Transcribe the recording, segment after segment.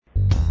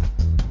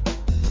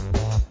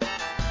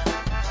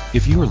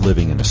If you are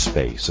living in a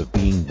space of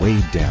being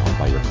weighed down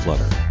by your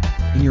clutter,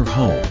 in your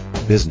home,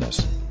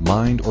 business,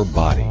 mind, or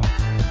body,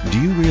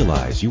 do you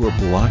realize you are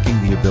blocking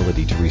the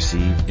ability to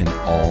receive in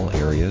all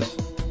areas?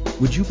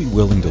 Would you be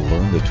willing to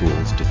learn the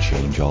tools to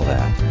change all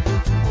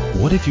that?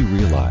 What if you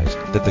realized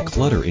that the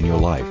clutter in your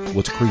life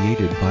was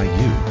created by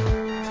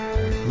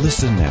you?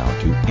 Listen now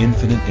to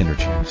Infinite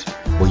Energies,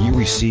 where you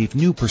receive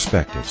new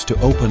perspectives to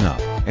open up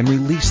and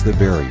release the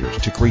barriers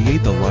to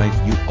create the life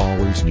you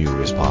always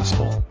knew is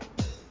possible.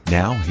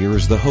 Now, here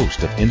is the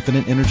host of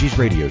Infinite Energies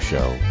radio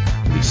show,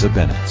 Lisa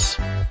Bennett.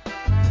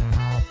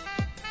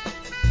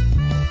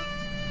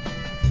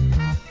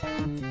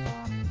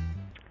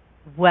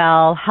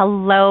 Well,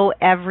 hello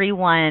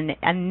everyone.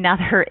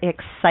 Another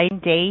exciting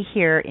day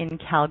here in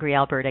Calgary,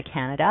 Alberta,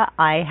 Canada.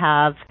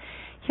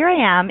 Here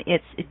I am,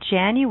 it's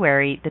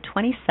January the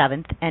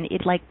 27th, and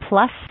it's like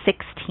plus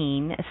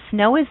 16.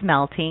 Snow is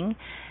melting,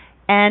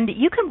 and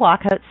you can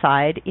walk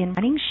outside in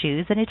running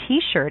shoes and a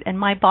t-shirt, and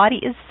my body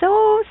is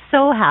so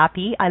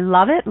happy. I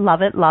love it,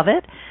 love it, love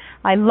it.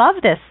 I love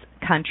this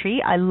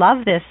country. I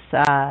love this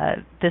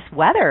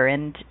weather,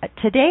 and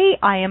today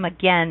I am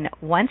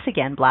once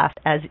again blessed,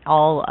 as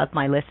all of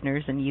my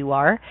listeners and you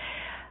are,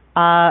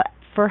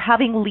 for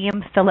having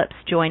Liam Phillips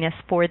join us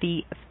for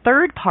the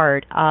third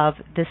part of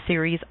the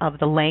series of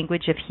The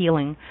Language of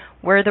Healing,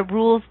 where the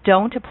rules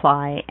don't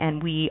apply,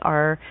 and we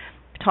are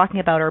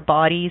talking about our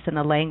bodies and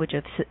the language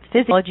of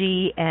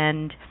physiology,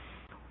 and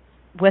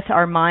with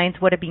our minds,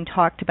 what are being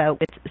talked about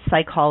with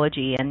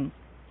psychology and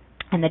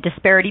the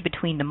disparity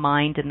between the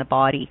mind and the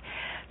body.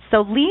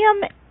 So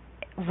Liam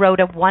wrote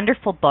a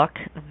wonderful book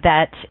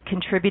that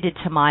contributed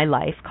to my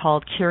life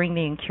called Curing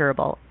the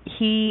Incurable.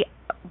 He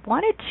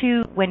wanted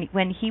to,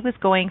 when he was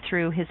going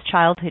through his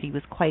childhood, he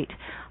was quite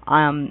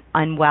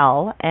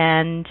unwell,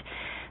 and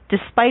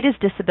despite his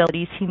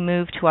disabilities, he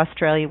moved to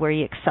Australia, where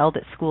he excelled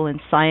at school in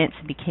science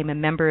and became a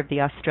member of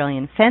the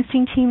Australian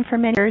fencing team for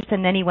many years,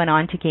 and then he went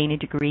on to gain a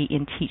degree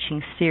in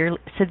teaching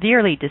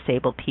severely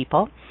disabled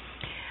people.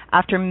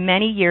 After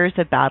many years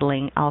of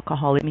battling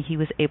alcoholism, he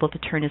was able to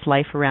turn his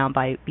life around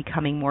by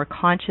becoming more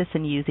conscious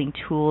and using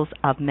tools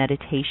of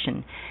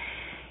meditation.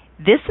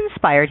 This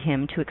inspired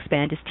him to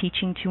expand his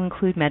teaching to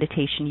include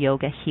meditation,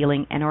 yoga,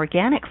 healing, and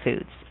organic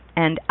foods.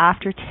 And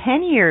after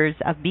 10 years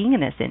of being in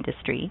this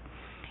industry,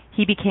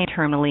 he became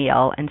terminally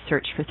ill and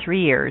searched for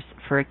 3 years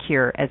for a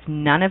cure, as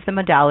none of the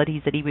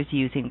modalities that he was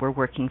using were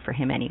working for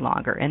him any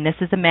longer. And this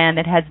is a man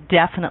that has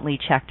definitely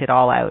checked it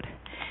all out.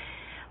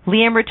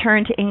 Liam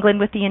returned to England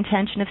with the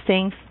intention of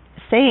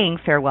saying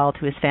farewell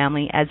to his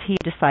family, as he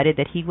decided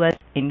that he was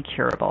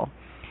incurable.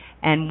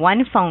 And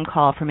one phone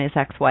call from his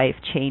ex-wife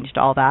changed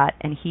all that,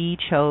 and he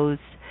chose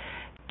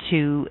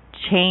to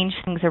change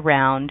things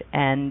around.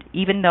 And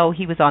even though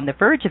he was on the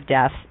verge of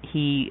death,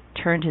 he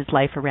turned his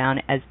life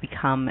around, as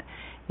become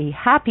a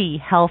happy,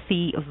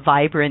 healthy,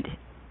 vibrant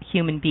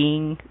human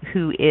being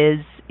who is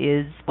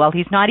well,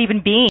 he's not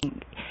even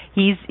being.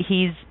 He's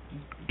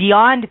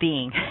beyond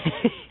being.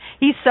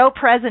 He's so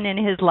present in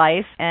his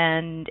life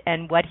and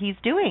what he's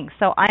doing.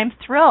 So I'm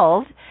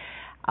thrilled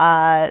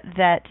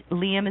that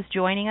Liam is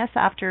joining us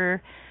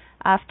after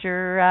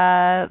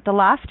the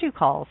last two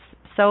calls.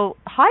 So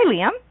hi,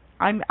 Liam.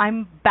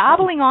 I'm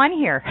babbling on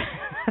here.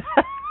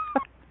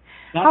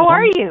 How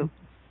are you?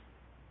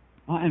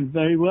 I am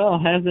very well.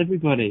 How's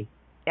everybody?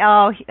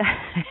 Oh,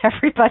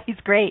 everybody's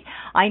great.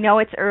 I know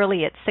it's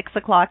early. It's 6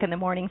 o'clock in the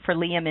morning for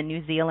Liam in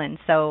New Zealand.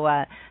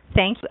 So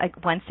thank you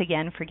once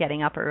again for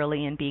getting up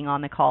early and being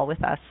on the call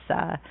with us.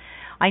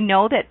 I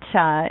know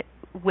that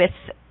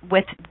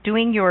with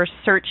doing your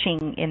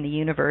searching in the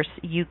universe,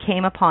 you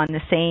came upon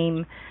the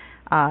same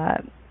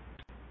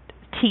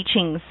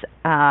teachings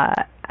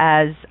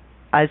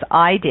as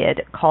I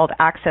did, called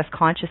Access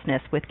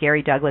Consciousness with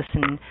Gary Douglas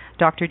and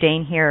Dr.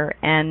 Dane here,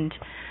 and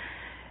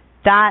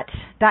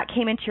that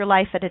came into your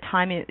life at a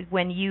time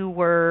when you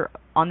were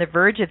on the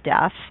verge of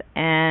death,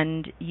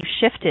 and you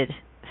shifted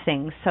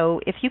things.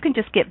 So if you can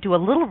just do a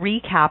little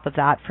recap of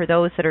that for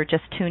those that are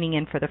just tuning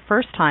in for the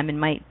first time and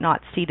might not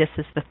see this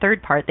as the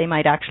third part, they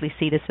might actually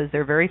see this as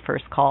their very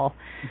first call.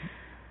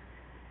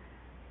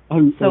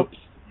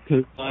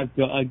 Because I've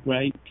got a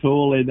great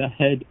tool in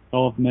ahead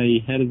of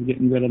me. How does it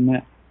getting good on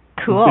that?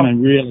 Cool. It's going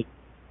to really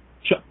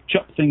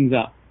chop things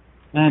up.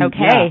 And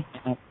okay.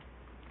 Yeah,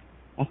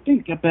 I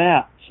think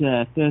about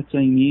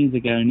 13 years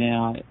ago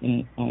now,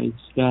 I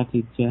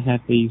started to have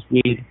these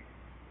weird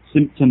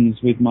symptoms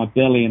with my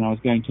belly, and I was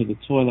going to the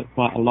toilet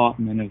quite a lot,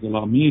 and then there was a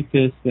lot of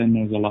mucus, then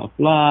there was a lot of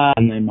blood,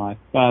 and then my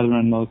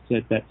father-in-law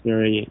said that's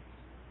very,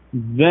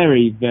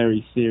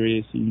 very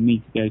serious, you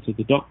need to go to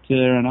the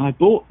doctor, and I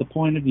bought the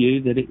point of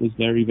view that it was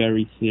very,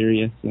 very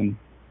serious, and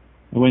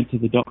I went to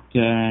the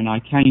doctor, and I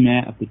came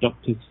out of the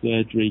doctor's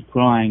surgery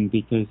crying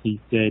because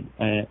he said,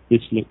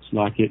 this looks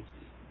like it's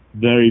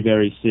very,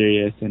 very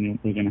serious, and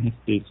we're going to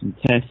have to do some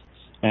tests.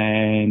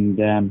 And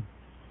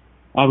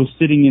I was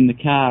sitting in the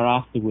car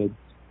afterwards,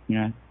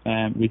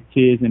 with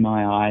tears in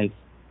my eyes,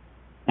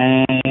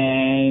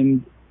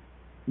 and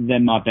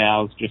then my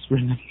bowels just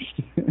released,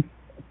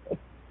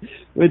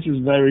 which was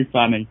very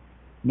funny.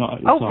 not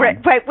at the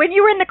time. Right. When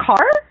you were in the car?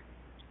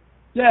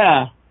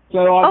 Yeah.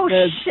 So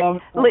shit!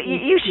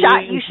 You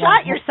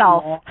shot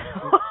yourself.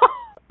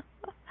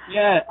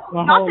 Yeah.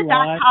 Not that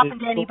that's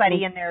happened to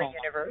anybody in their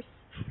universe.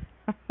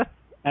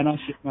 And I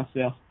shit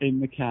myself in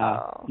the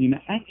car. Oh. You know,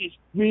 and it's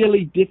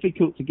really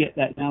difficult to get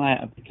that now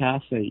out of the car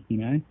seat. You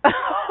know.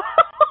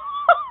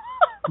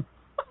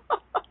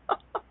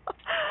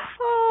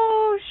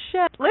 Oh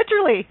shit!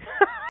 Literally.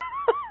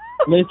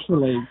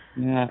 Literally,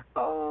 yeah.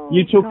 Oh,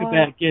 you talk God.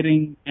 about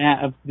getting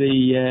out of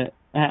the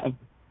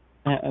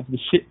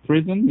shit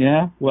prison,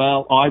 yeah.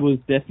 Well, I was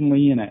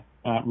definitely in it,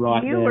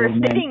 right you there. You were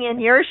sitting in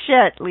your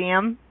shit,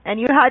 Liam, and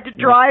you had to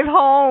drive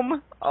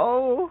home.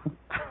 Oh.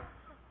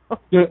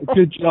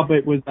 Good job.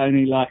 It was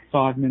only like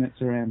 5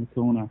 minutes around the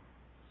corner.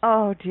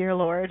 Oh dear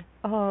Lord.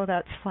 Oh,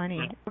 that's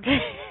funny.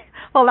 Okay.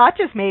 Well, that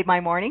just made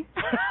my morning.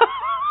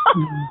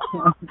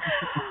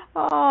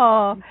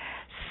 Oh.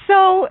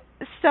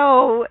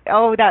 So,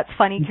 that's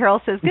funny. Carol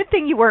says, good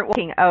thing you weren't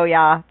walking. Oh,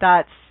 yeah,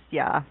 oh,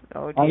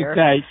 dear.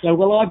 Okay, so,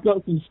 well, I've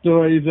got some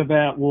stories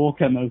about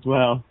walking as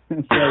well. So,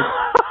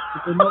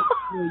 for the next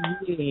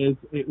 3 years,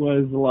 it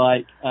was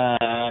like,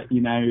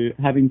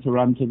 having to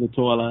run to the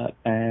toilet,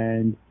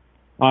 and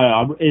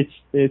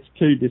it's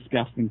too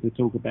disgusting to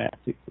talk about at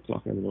 6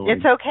 o'clock in the morning.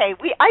 It's okay.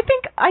 I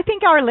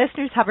think our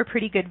listeners have a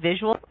pretty good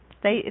visual.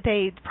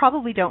 They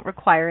probably don't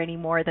require any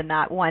more than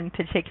that one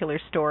particular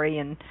story,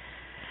 and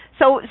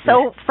So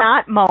for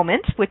that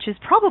moment, which is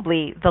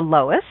probably the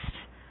lowest,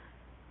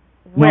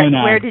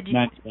 where did you?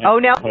 Oh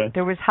no,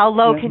 there was. How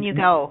low can you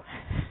go?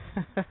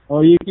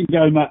 Oh, you can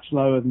go much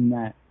lower than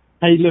that.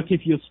 Hey, look,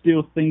 if you're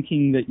still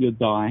thinking that you're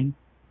dying,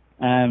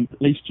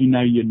 at least you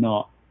know you're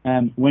not.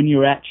 When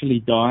you're actually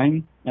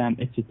dying,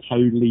 it's a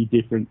totally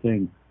different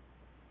thing.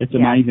 It's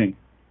amazing.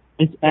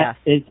 It's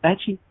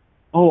actually.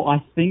 Oh,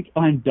 I think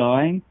I'm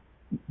dying.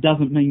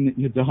 Doesn't mean that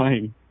you're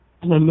dying.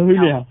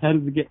 Hallelujah! No. How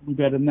does it get any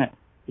better than that?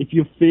 If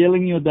you're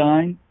feeling you're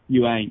dying,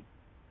 you ain't.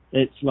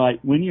 It's like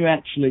when your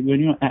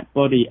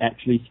body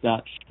actually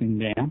starts shutting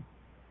down,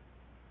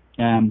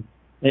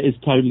 it is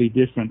totally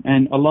different.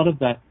 And a lot of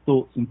that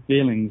thoughts and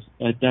feelings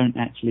don't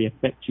actually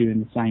affect you in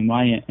the same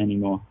way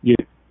anymore.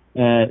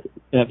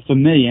 For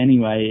me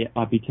anyway,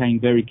 I became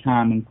very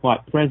calm and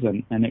quite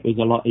present, and it was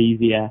a lot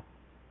easier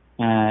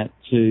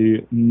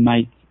to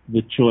make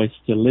the choice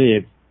to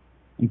live.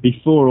 And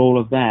before all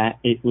of that,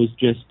 it was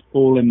just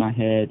all in my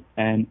head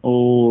and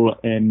all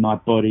in my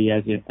body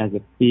as a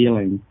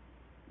feeling.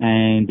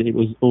 And it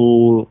was a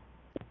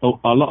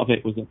lot of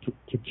it was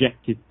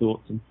projected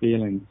thoughts and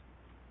feelings,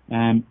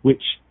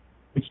 which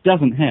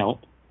doesn't help.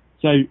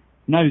 So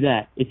know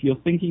that if you're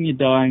thinking you're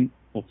dying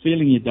or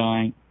feeling you're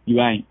dying, you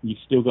ain't. You've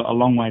still got a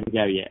long way to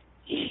go yet.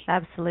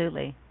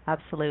 Absolutely.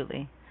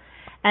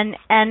 And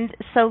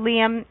so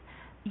Liam,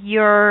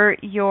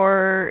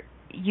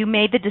 you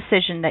made the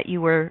decision that you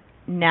were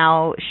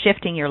now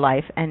shifting your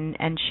life and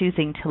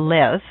choosing to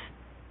live.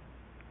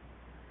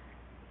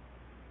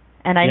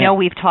 And I know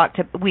we've talked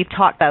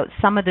about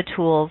some of the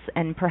tools,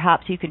 and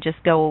perhaps you could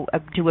just do a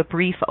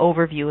brief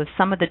overview of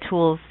some of the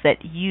tools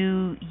that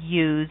you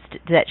used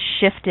that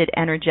shifted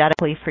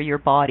energetically for your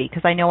body.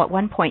 Because I know at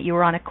one point you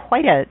were on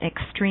quite an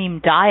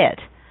extreme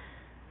diet.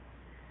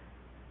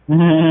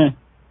 Yeah.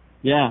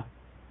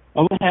 I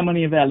wonder how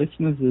many of our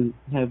listeners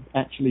have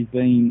actually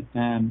been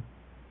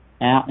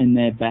out in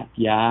their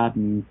backyard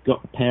and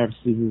got a pair of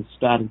scissors,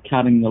 started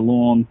cutting the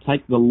lawn,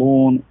 take the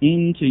lawn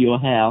into your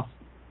house,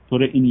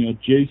 put it in your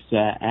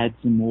juicer, add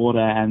some water,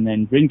 and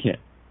then drink it.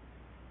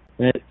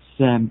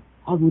 It's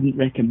I wouldn't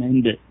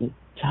recommend it. It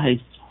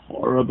tastes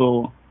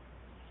horrible.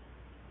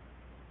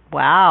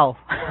 Wow.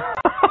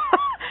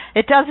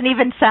 It doesn't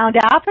even sound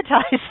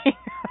appetizing.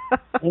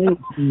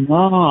 It's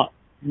not.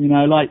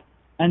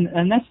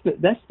 And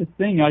that's the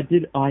thing. I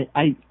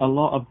ate a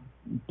lot of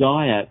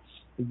diets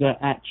that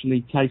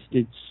actually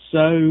tasted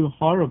so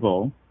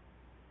horrible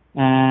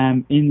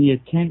in the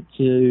attempt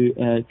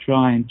to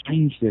try and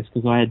change this,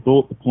 because I had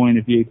bought the point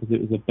of view because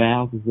it was a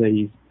bowel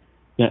disease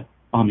that,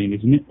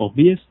 isn't it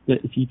obvious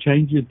that if you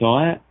change your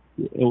diet,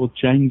 it will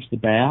change the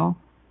bowel?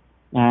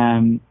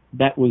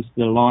 That was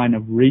the line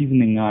of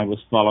reasoning I was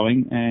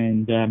following,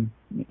 and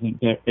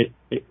it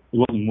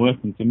wasn't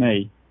working for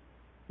me.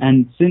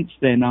 And since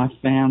then, I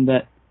found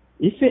that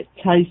if it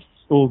tastes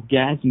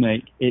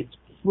orgasmic, it's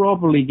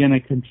probably going to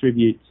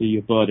contribute to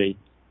your body.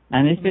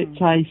 And if it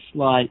tastes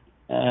like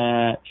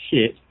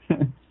shit,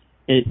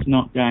 it's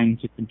not going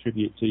to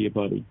contribute to your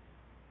body.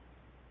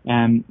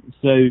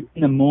 So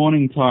in the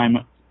morning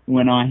time,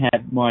 when I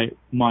had my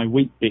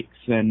Wheat Bix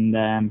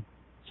and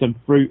some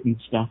fruit and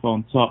stuff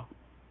on top,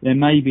 there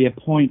may be a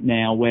point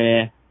now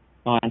where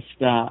I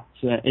start.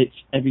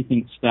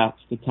 Everything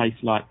starts to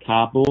taste like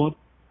cardboard,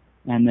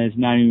 and there's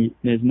no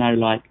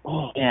like,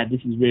 oh yeah,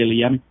 this is really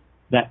yummy.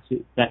 That's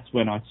it. That's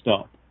when I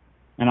stop,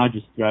 and I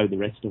just throw the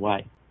rest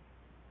away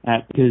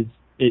because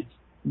it's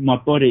my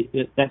body.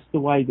 That's the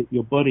way that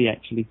your body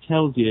actually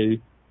tells you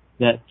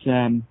that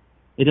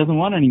it doesn't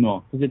want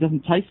anymore because it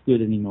doesn't taste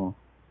good anymore.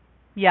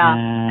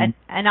 Yeah,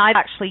 and I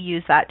actually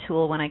use that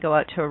tool when I go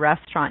out to a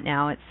restaurant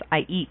now.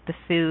 I eat the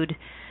food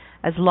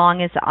as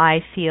long as I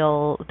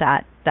feel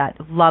that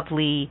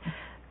lovely,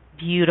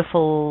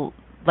 beautiful,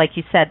 like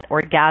you said,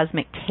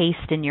 orgasmic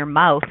taste in your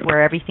mouth,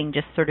 where everything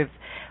just sort of,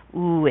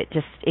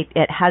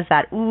 it has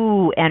that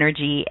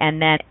energy.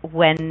 And then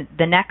when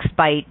the next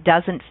bite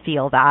doesn't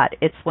feel that,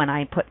 it's when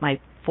I put my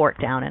fork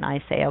down and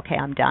I say, okay,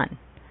 I'm done.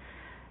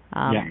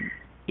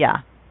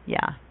 Yeah.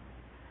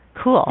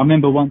 Cool. I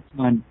remember one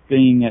time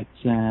being at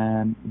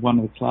one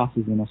of the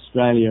classes in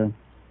Australia.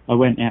 I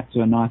went out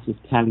to a nice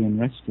Italian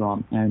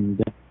restaurant,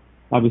 and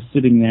I was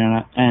sitting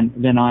there, and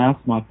then I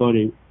asked my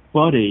body,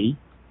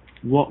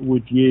 what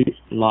would you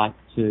like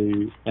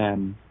to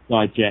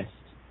digest?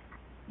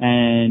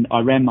 And I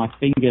ran my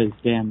fingers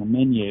down the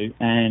menu,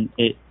 and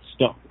it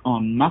stopped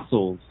on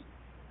mussels.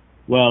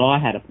 Well, I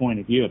had a point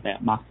of view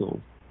about mussels.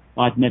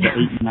 I'd never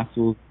eaten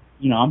mussels.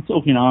 I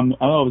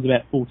was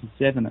about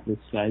 47 at this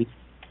stage,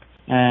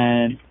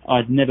 and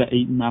I'd never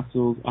eaten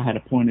mussels. I had a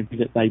point of view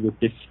that they were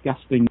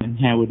disgusting, and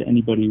how would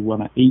anybody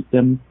want to eat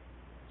them?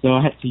 So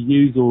I had to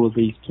use all of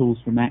these tools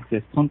from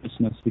Access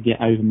Consciousness to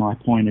get over my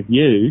point of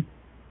view,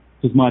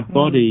 because my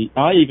body,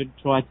 I even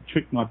tried to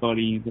trick my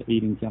body into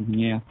eating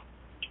something else.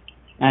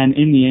 And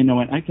in the end I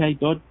went, okay,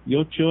 God,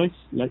 your choice,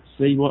 let's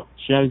see what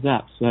shows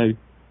up. So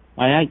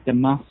I ate the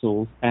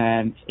mussels,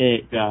 and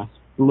it just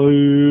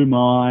blew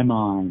my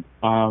mind.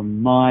 Oh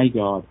my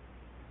God.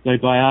 So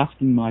by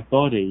asking my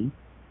body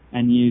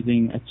and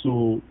using a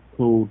tool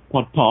called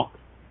PodPok,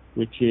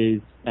 which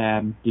is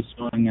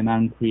destroying and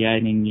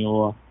uncreating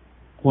your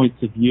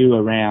points of view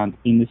around,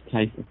 in this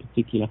case, a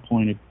particular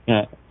point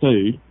of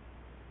food.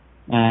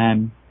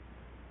 And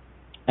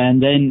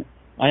then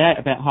I ate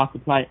about half the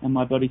plate, and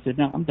my body said,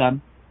 no, I'm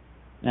done,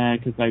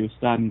 because they were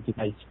starting to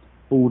taste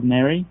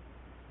ordinary.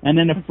 And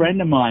then a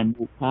friend of mine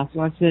walked past,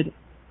 and I said,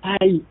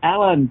 hey,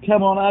 Alan,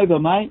 come on over,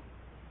 mate,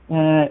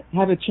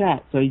 have a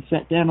chat. So he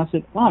sat down. I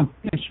said, I'm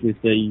finished with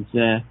these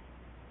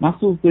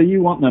mussels. Do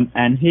you want them?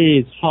 And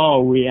his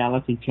whole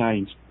reality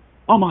changed.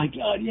 Oh, my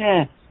God,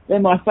 yeah, they're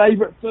my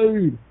favourite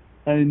food.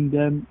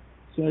 And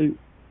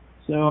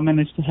so I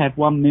managed to have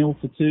one meal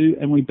for two,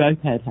 and we both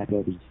had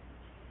bodies.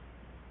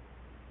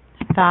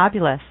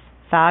 Fabulous.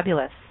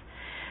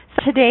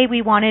 So today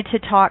we wanted to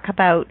talk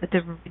about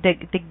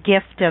the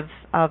gift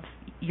of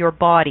your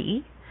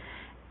body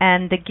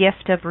and the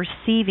gift of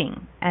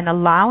receiving and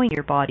allowing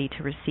your body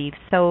to receive.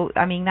 So,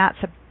 I mean,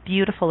 that's a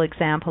beautiful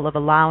example of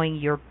allowing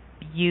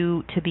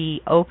you to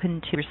be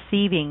open to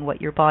receiving what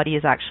your body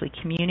is actually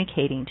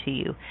communicating to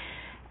you.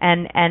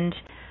 And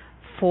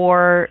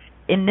for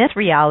in this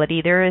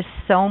reality, there is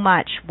so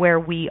much where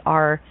we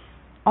are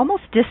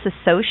almost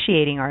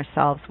disassociating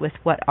ourselves with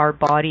what our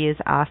body is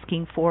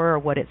asking for or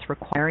what it's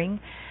requiring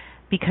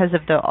because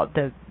of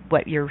the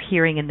what you're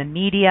hearing in the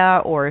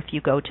media, or if you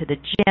go to the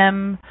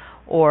gym,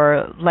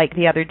 or like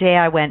the other day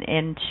I went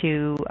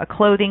into a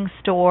clothing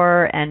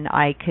store and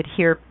I could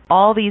hear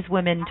all these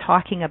women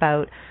talking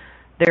about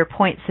their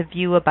points of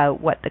view about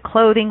what the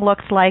clothing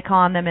looks like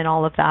on them and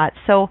all of that.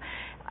 So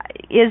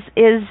is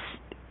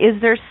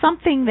there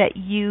something that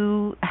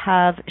you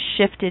have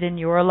shifted in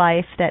your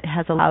life that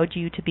has allowed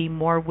you to be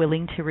more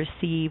willing to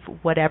receive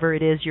whatever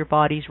it is your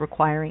body's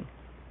requiring?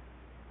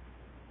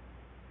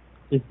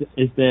 Is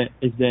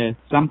there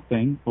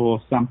something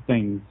or some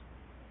things?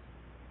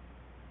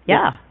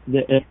 Yeah.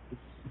 There are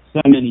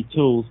so many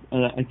tools.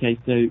 Okay,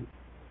 so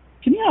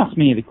can you ask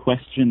me the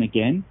question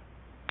again?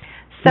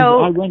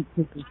 So I went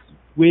to this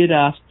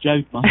weird-ass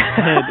joke in my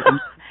head.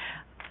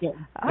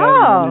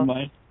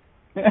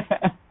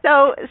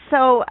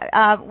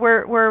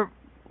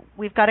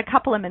 We've got a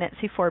couple of minutes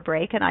before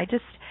break, and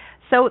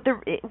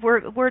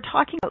we're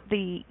talking about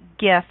the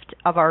gift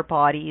of our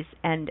bodies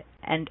and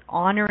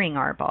honoring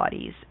our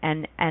bodies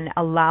and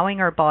allowing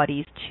our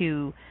bodies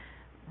to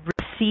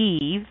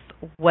receive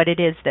what it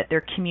is that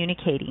they're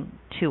communicating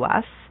to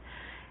us.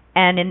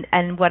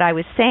 And what I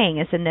was saying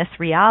is, in this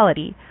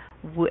reality,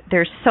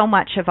 there's so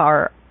much of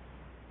our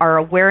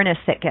awareness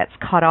that gets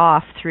cut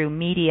off through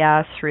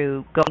media,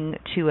 through going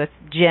to a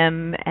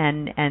gym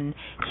and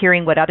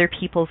hearing what other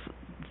people's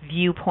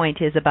viewpoint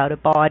is about a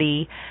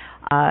body,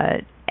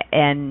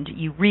 and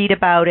you read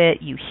about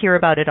it, you hear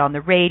about it on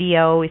the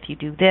radio. If you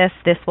do this,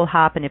 this will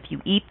happen. If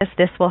you eat this,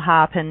 this will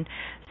happen.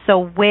 So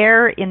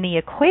where in the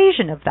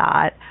equation of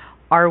that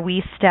are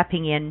we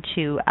stepping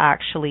into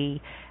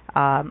actually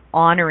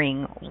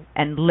honoring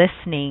and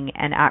listening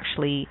and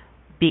actually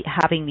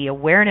having the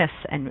awareness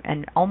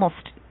and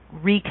almost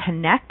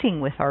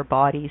reconnecting with our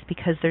bodies,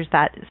 because there's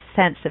that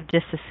sense of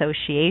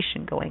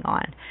disassociation going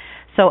on.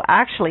 So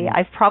actually,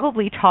 I've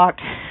probably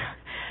talked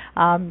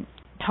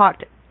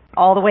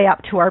all the way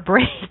up to our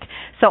break.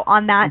 So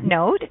on that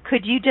note,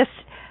 could you just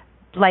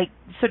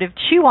sort of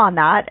chew on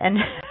that and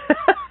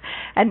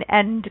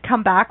and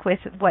come back with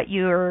what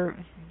your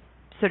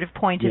sort of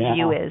point of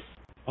view is?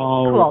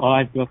 Oh, cool.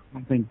 I've got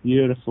something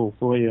beautiful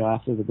for you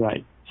after the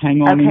break.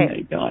 Hang on in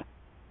there, guys.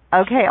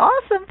 Okay,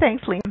 awesome.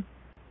 Thanks, Liam.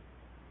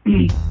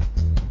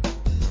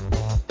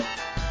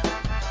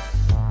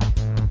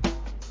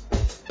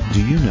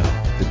 Do you know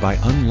that by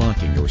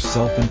unlocking your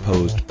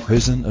self-imposed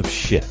prison of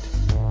shit,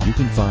 you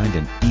can find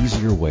an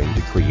easier way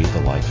to create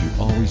the life you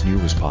always knew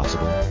was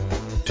possible?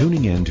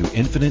 Tuning in to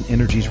Infinite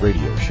Energies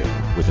radio show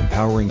with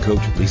empowering coach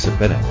Lisa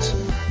Bennett,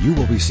 you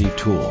will receive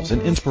tools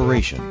and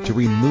inspiration to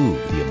remove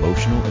the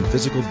emotional and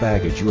physical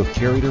baggage you have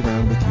carried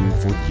around with you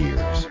for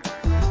years.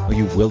 Are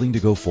you willing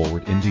to go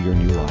forward into your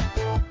new life?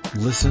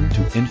 Listen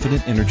to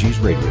Infinite Energies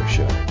radio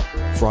show,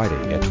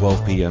 Friday at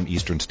 12 p.m.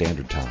 Eastern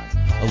Standard Time,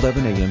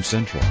 11 a.m.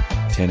 Central,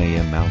 10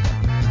 a.m.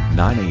 Mountain,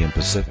 9 a.m.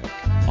 Pacific,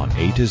 on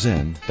A to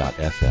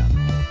Zen.fm.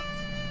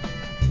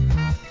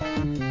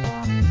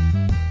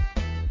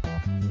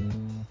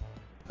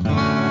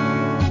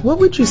 What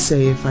would you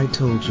say if I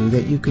told you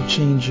that you could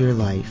change your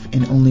life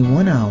in only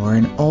 1 hour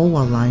and all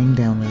while lying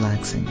down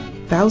relaxing?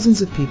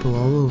 Thousands of people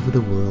all over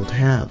the world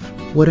have.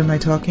 What am I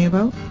talking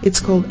about? It's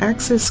called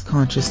Access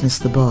Consciousness,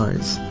 the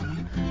bars.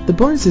 The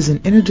bars is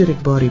an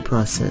energetic body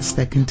process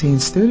that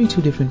contains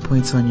 32 different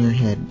points on your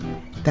head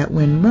that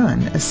when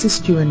run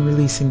assist you in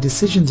releasing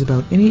decisions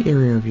about any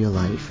area of your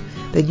life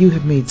that you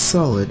have made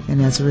solid and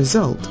as a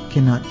result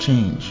cannot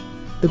change.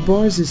 The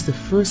bars is the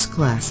first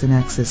class in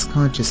Access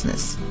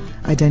Consciousness,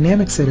 a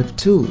dynamic set of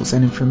tools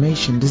and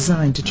information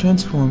designed to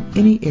transform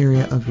any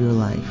area of your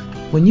life.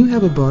 When you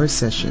have a bars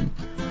session,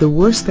 the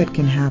worst that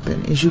can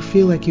happen is you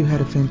feel like you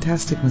had a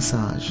fantastic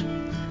massage.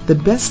 The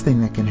best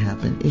thing that can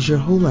happen is your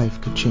whole life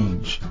could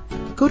change.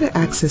 Go to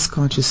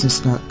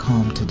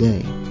accessconsciousness.com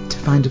today to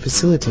find a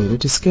facilitator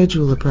to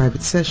schedule a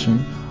private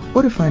session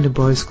or to find a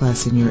bars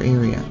class in your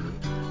area.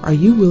 Are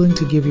you willing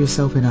to give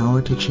yourself an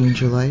hour to change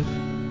your life?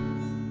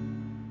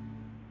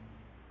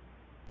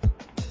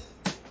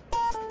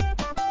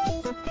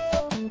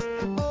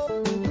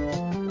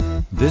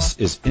 This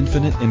is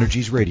Infinite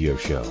Energies radio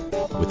show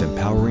with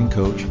empowering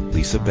coach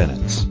Lisa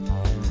Bennett.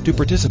 To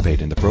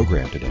participate in the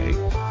program today,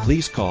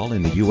 please call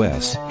in the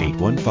U.S.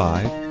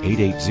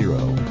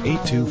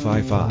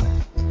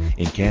 815-880-8255.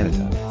 In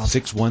Canada,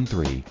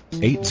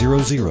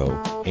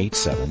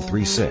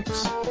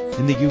 613-800-8736.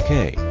 In the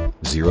UK,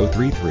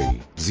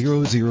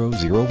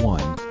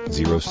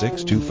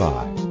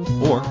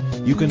 033-0001-0625. Or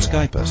you can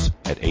Skype us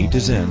at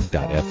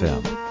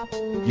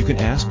a2zen.fm. You can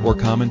ask or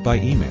comment by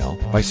email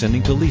by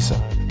sending to Lisa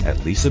at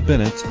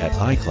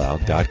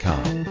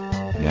lisabennett@icloud.com.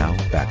 Now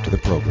back to the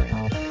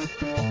program.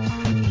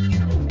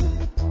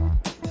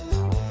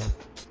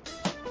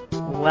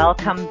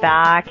 Welcome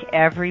back,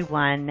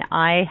 everyone.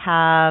 I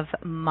have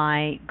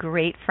my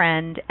great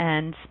friend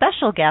and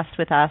special guest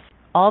with us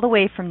all the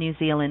way from New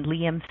Zealand,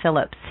 Liam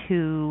Phillips,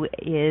 who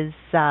is,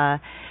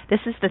 this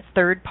is the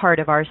third part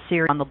of our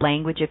series on the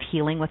language of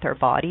healing with our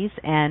bodies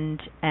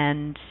and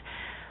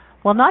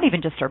well, not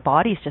even just our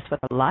bodies, just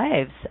with our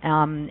lives.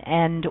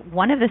 And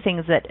one of the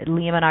things that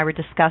Liam and I were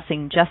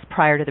discussing just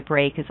prior to the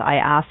break is I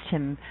asked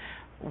him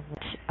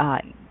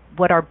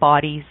what our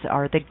bodies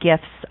are, the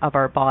gifts of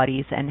our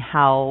bodies, and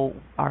how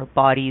our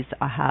bodies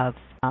have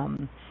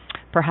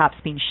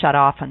perhaps been shut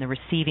off on the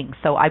receiving.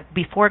 So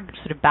before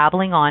sort of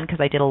babbling on,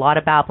 because I did a lot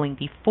of babbling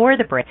before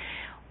the break,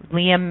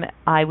 Liam,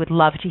 I would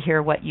love to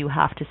hear what you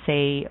have to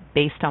say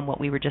based on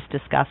what we were just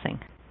discussing.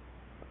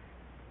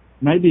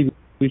 Maybe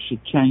we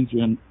should change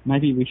your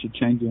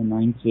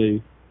name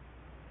to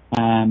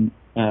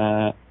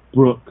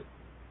Brooke,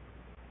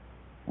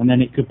 and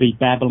then it could be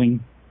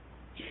Babbling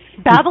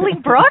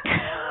Brook.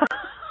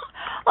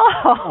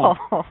 Oh,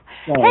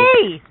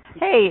 hey!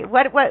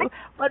 What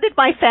did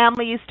my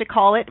family used to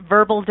call it?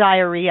 Verbal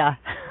diarrhea.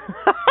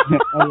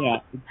 Oh yeah,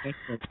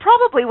 exactly. It's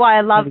probably why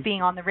I love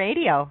being on the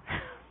radio.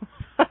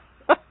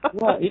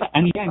 Well, yeah,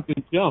 and yeah,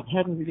 good job.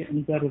 How does it get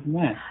any better than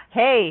that?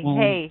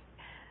 Hey.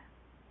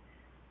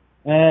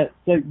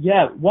 So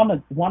yeah, one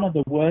of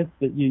the words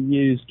that you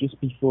used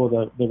just before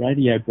the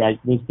radio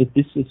break was the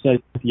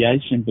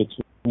disassociation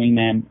between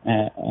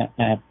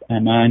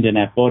our mind and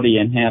our body,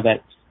 and how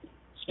that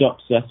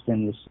stops us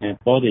from receiving our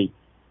body.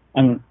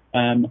 I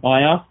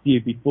asked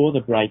you before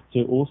the break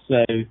to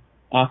also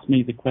ask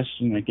me the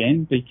question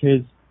again,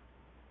 because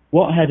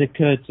what had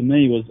occurred to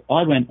me was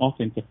I went off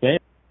into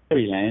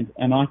fairyland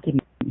and I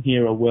couldn't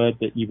hear a word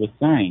that you were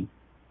saying.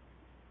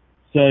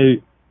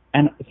 So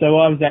I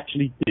was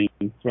actually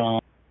thinking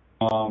from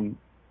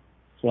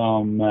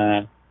you,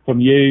 from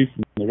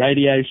the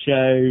radio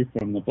show,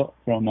 from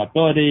my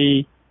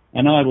body,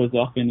 and I was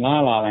off in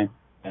la la land.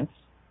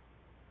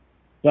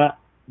 But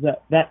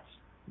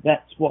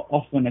that's what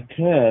often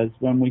occurs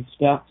when we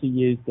start to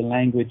use the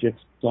language of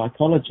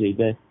psychology,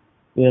 the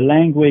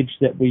language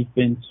that we've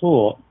been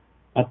taught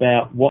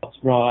about what's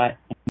right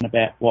and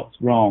about what's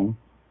wrong,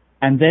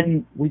 and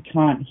then we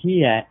can't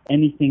hear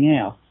anything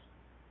else.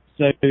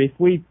 So if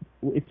we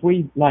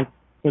like,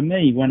 for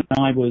me, when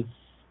I was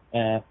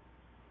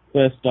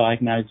first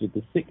diagnosed with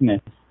the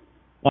sickness,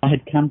 I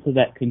had come to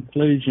that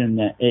conclusion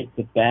that it's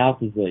a bowel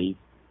disease.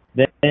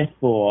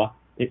 Therefore,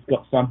 it's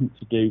got something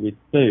to do with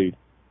food.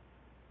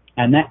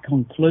 And that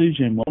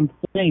conclusion was one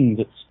thing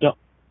that stopped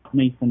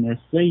me from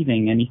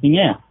receiving anything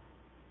else.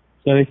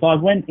 So if I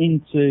went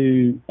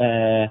into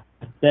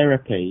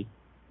therapy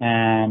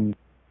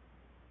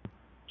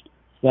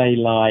say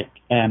like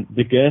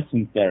the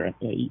Gerson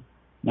therapy.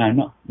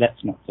 No,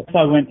 that's not so. If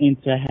I went in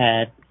to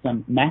have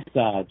some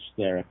massage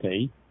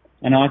therapy,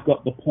 and I've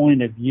got the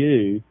point of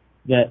view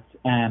that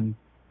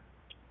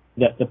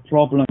that the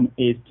problem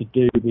is to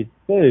do with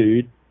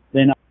food,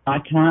 then I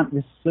can't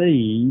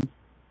receive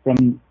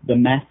from the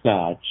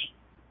massage.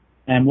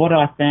 And what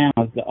I found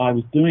was that I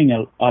was doing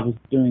a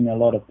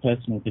lot of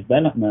personal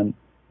development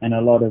and a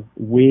lot of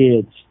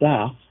weird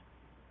stuff,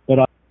 but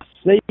I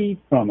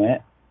received from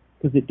it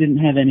because it didn't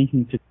have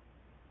anything to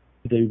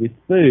do with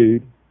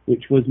food,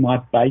 which was my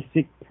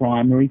basic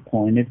primary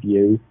point of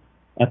view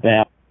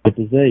about the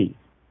disease.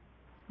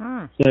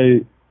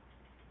 So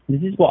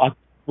this is what I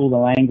call the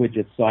language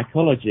of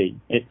psychology.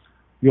 It's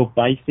your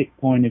basic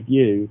point of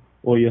view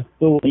or your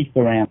thought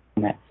around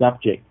that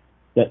subject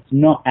that's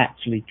not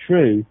actually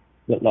true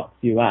that locks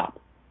you up.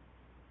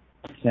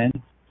 Make sense?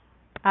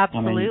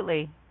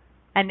 Absolutely.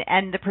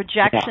 And the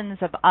projections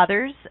of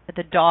others,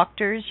 the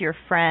doctors, your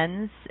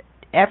friends,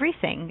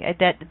 everything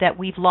that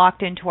we've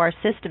locked into our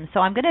system. So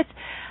I'm going to,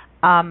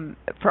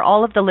 for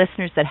all of the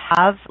listeners that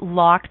have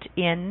locked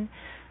in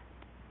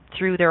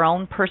through their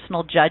own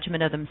personal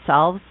judgment of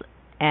themselves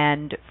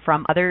and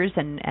from others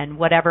and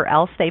whatever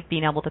else they've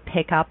been able to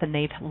pick up, and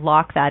they've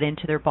locked that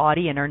into their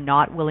body and are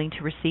not willing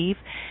to receive,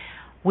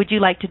 would you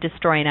like to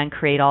destroy and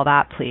uncreate all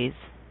that, please?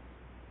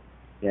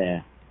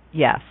 Yeah.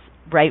 Yes.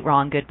 Right,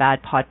 wrong, good,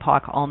 bad, pod,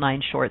 poc, all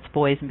nine shorts,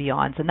 boys and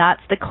beyonds. And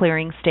that's the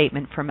clearing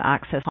statement from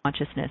Access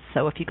Consciousness.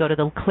 So if you go to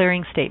the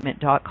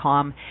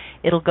clearingstatement.com,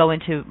 it'll go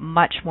into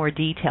much more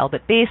detail.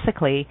 But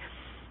basically,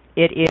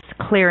 it is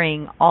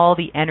clearing all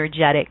the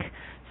energetic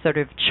sort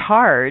of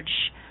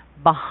charge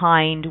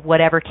behind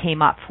whatever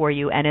came up for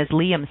you. And as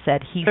Liam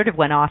said, he sort of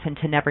went off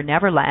into Never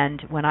Never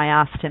Land when I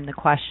asked him the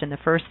question the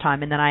first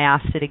time, and then I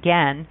asked it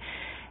again,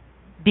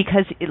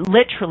 because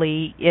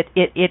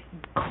it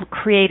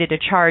created a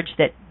charge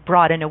that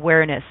brought an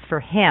awareness for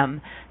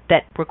him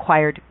that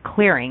required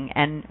clearing.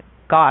 And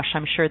gosh,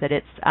 I'm sure that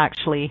it's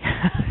actually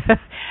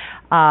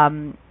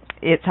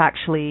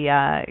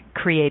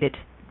created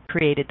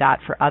that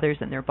for others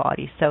in their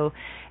body. So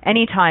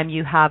anytime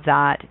you have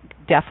that,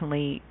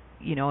 definitely,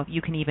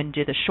 you can even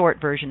do the short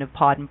version of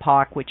Pod and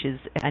Poc, which is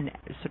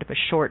sort of a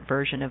short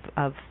version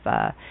of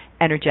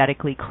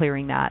energetically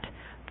clearing that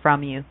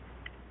from you.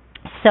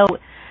 So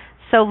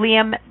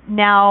Liam,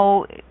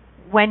 now,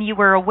 when you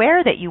were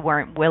aware that you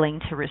weren't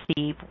willing to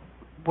receive,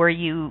 were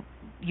you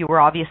were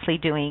obviously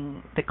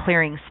doing the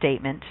clearing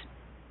statement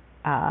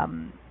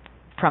from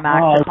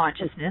Access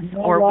Consciousness,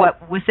 or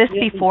what was this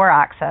before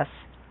Access?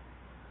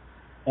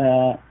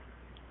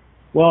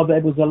 Well, there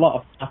was a lot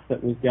of stuff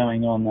that was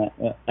going on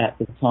at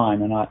the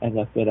time, and as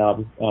I said, I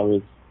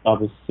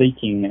was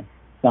seeking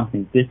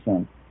something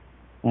different.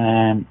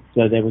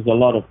 So there was a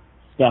lot of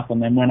stuff,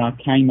 and then when I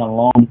came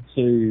along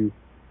to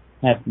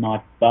have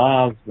my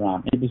bars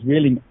run, it was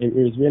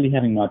really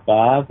having my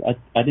bars.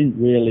 I didn't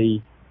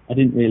really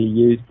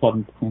use Pod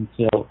and Poc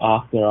until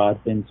after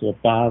I'd been to a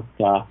bars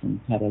class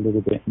and had a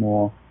little bit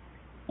more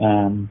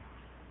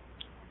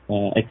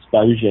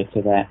exposure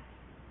to that.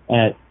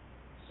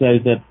 So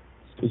it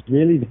was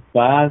really the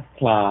bars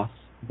class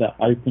that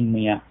opened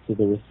me up to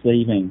the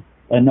receiving,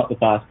 not the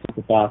bars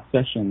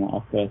session that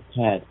I first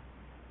had.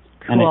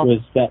 Cool. And it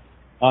was that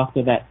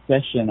after that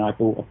session, I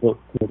bought a book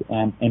called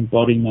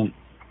Embodiment: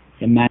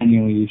 The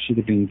Manual You Should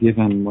Have Been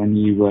Given When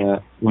You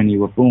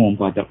Were Born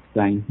by Dr.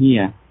 Dane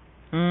Here.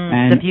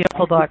 It's a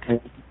beautiful book.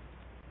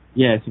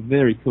 Yeah, it's a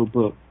very cool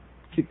book.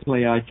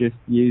 Particularly, I just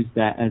used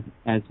that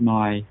as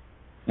my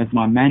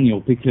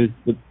manual, because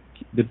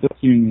the book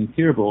Curing the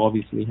Incurable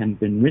obviously hadn't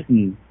been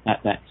written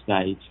at that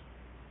stage.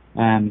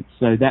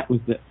 So that was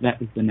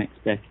the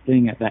next best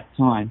thing at that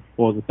time,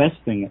 or the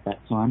best thing at that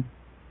time.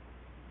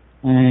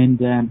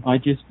 And I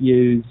just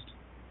used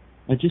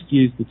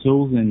the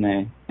tools in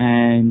there,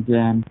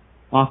 and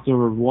after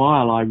a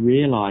while I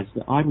realized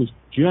that I was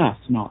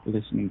just not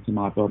listening to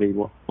my body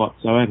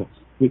whatsoever,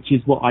 which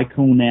is what I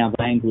call now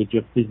the language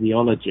of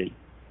physiology.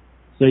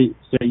 So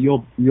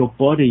your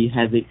body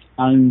has its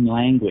own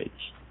language,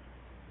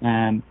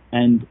 and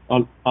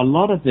a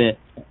lot of it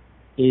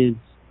is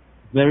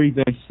very,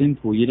 very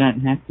simple. You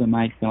don't have to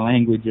make the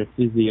language of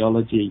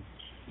physiology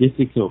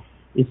difficult.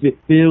 If it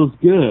feels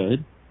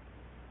good,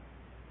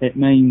 it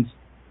means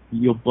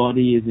your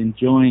body is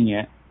enjoying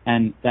it,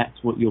 and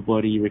that's what your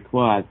body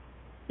requires.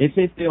 If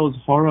it feels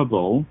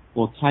horrible,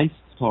 or tastes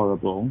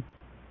horrible,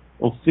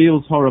 or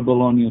feels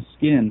horrible on your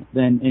skin,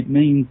 then it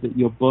means that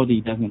your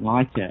body doesn't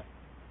like it,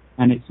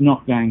 and it's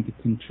not going to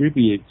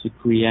contribute to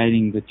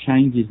creating the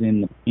changes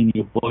in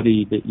your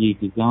body that you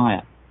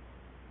desire.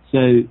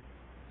 So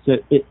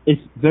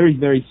it's very,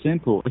 very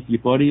simple. If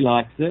your body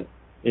likes it,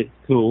 it's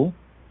cool,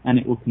 and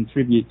it will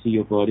contribute to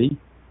your body.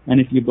 And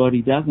if your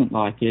body doesn't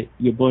like it,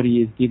 your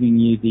body is giving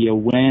you the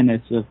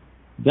awareness of,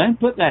 don't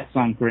put that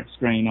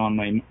sunscreen on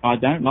me. I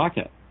don't like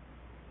it,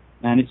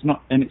 and it's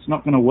not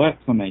going to work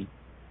for me.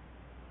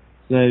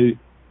 So,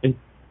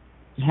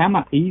 how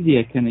much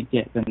easier can it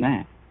get than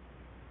that?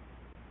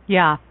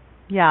 Yeah.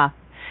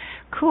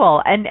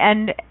 Cool.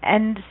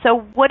 And so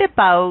what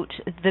about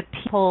the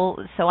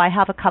people? So I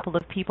have a couple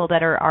of people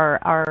that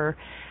are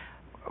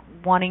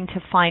wanting to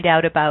find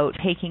out about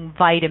taking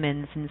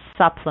vitamins and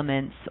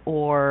supplements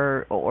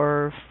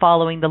or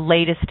following the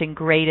latest and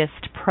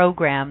greatest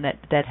program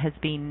that has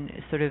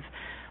been sort of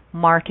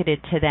marketed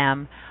to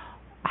them.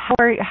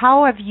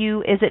 How have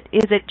you? Is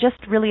it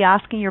just really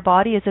asking your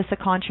body? Is this a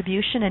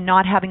contribution and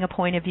not having a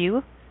point of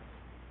view?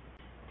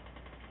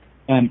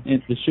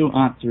 The short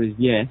answer is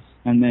yes,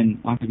 and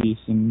then I'll give you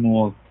some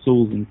more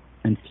tools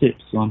and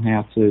tips on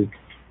how to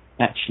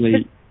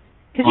actually.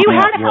 Because you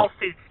had a health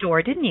food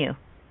store, didn't you?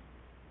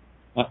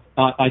 I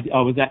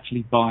was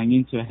actually buying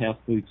into a health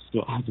food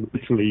store. I was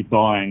literally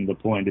buying the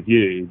point of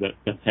view that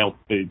the health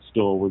food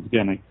store was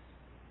going to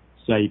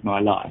save my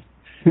life.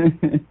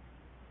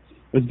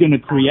 Was going to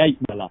create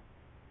my life.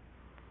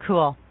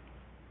 Cool.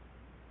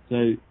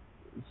 So,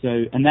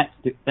 and that's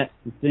the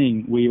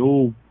thing. We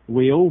all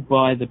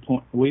buy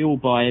we all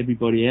buy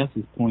everybody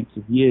else's points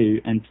of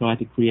view and try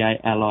to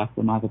create our life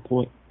from other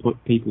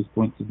people's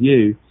points of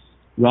view,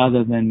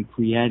 rather than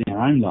creating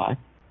our own life.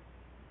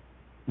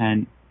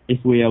 And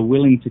if we are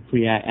willing to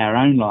create our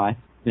own life,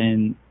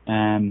 then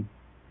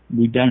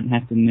we don't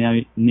have to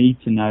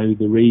need to know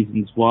the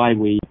reasons why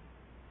we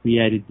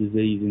created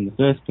disease in the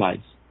first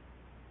place.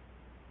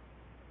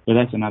 But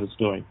that's another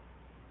story.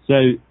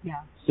 So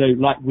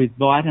like with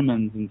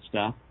vitamins and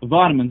stuff,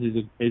 vitamins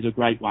is a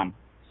great one.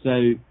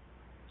 So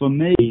for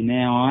me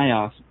now, I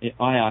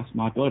ask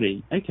my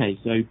body, okay,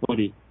 so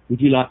body, would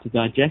you like to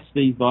digest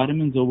these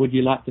vitamins or would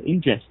you like to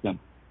ingest them?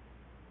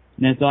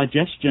 Now,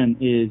 digestion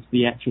is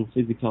the actual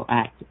physical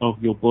act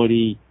of your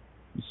body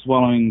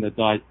swallowing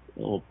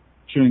or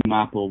chewing them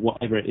up or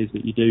whatever it is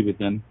that you do with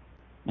them,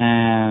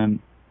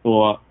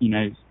 or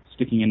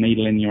sticking a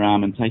needle in your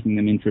arm and taking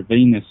them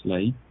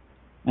intravenously.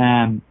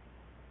 And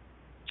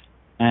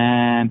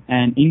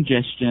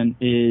ingestion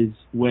is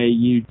where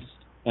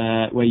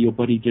your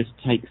body just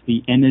takes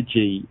the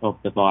energy of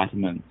the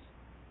vitamins.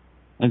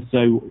 And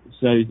so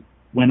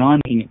when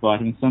I'm looking at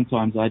vitamins,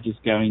 sometimes I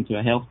just go into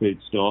a health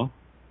food store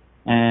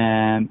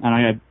and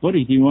I go,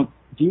 body, do you want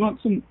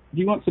some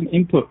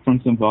input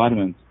from some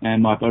vitamins?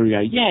 And my body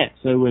goes, yeah.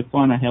 So we'll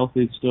find a health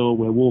food store,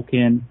 we'll walk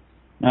in,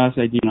 and I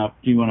say, do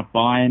you want to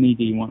buy any?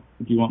 Do you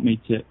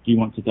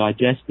want to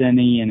digest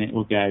any? And it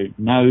will go,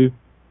 no.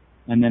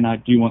 And then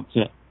do you want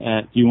to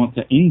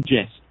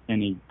ingest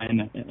any?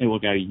 And it will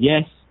go,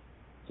 yes.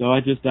 So I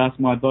just ask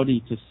my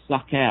body to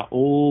suck out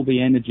all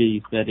the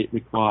energies that it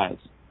requires.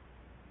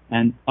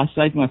 And I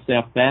save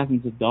myself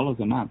thousands of dollars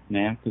a month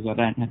now because I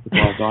don't have to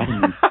buy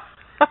vitamins.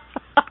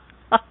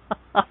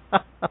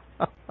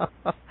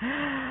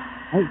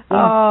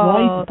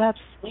 That's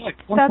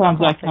sometimes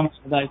I come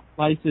to those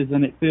places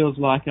and it feels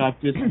like I've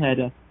just had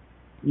a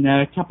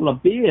couple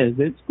of beers.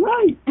 It's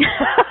great.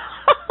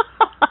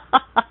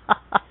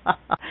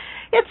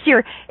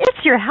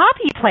 It's your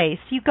happy place.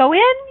 You go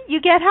in, you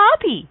get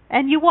happy,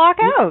 and you walk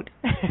out.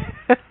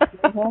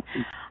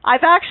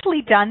 I've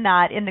actually done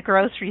that in the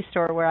grocery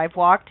store where I've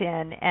walked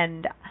in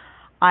and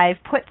I've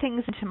put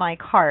things into my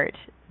cart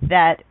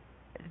that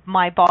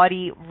my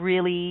body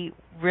really,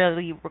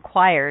 really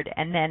required.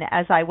 And then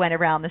as I went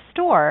around the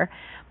store,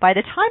 by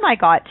the time I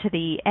got to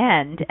the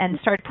end and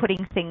started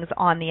putting things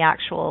on the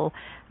actual,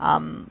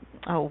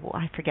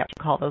 I forget what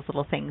you call those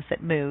little things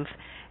that move.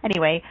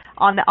 Anyway,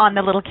 on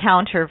the little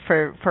counter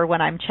for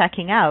when I'm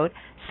checking out,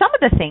 some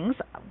of the things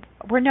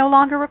were no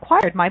longer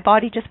required. My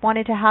body just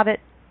wanted to have it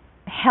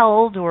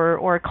held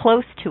or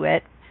close to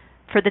it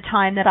for the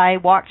time that I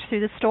walked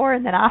through the store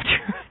and then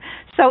after.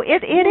 So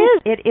it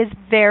is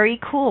very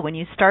cool when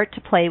you start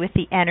to play with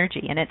the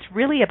energy, and it's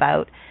really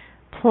about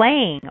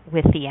playing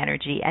with the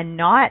energy and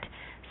not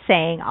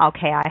saying,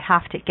 okay, I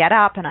have to get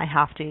up and I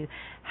have to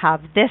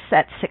have this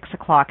at 6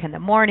 o'clock in the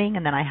morning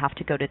and then I have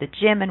to go to the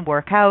gym and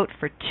work out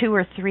for 2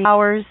 or 3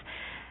 hours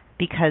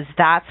because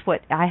that's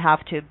what I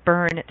have to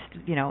burn,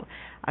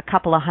 a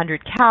couple of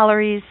hundred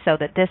calories so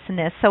that this and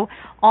this. So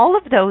all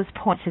of those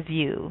points of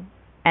view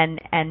and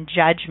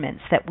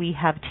judgments that we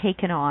have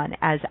taken on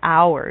as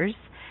ours,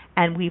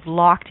 and we've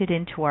locked it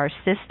into our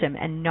system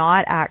and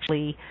not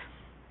actually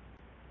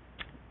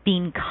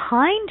being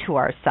kind to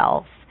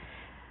ourselves.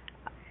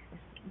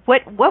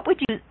 What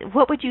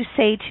would you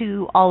say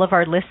to all of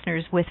our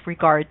listeners with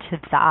regard to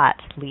that,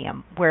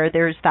 Liam, where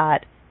there's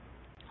that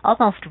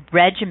almost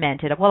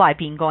regimented, well, I've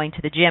been going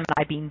to the gym and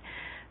I've been,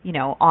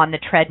 on the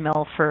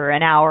treadmill for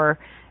an hour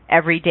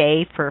every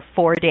day for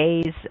 4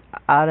 days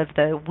out of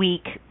the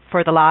week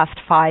for the last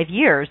 5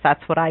 years.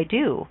 That's what I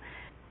do.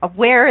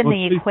 Where in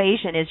the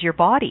equation is your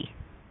body?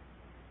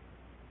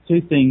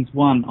 Two things.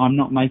 One, I'm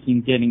not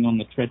making getting on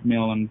the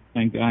treadmill and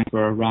going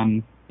for a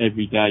run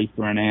every day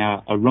for an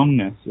hour a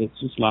wrongness. It's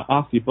just like,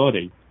 ask your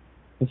body.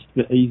 That's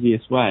the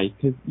easiest way,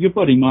 because your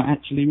body might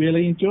actually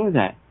really enjoy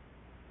that.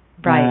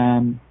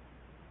 Right.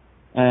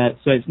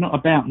 So it's not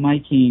about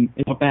making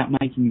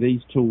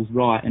these tools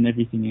right and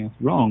everything else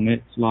wrong.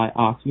 It's like,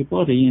 ask your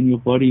body, and your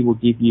body will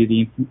give you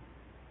the.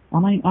 I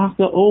mean,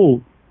 after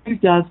all, who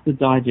does the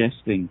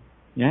digesting?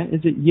 Yeah,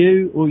 is it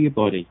you or your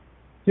body?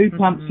 Who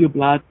pumps your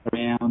blood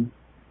around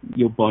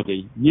your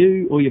body?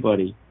 You or your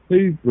body?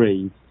 Who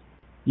breathes?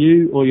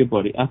 You or your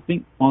body? I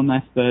think on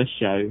that first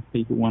show, if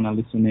people want to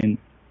listen in,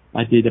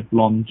 I did a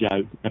blonde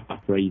joke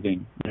about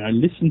breathing.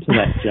 Listen to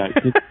that joke.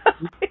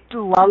 I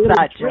love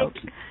that joke.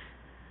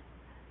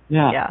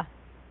 Yeah.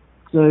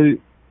 So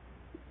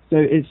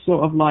it's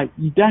sort of like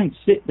you don't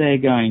sit there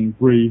going,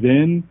 breathe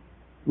in,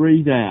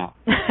 breathe out,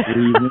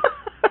 breathe in,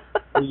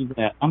 breathe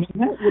out. I mean,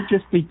 that would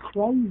just be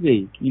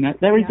crazy.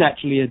 There is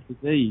actually a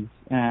disease.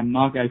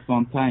 Margot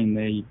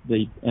Fontaine,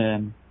 the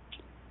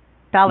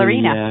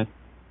ballerina.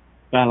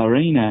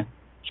 Ballerina,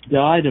 she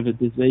died of a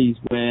disease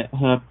where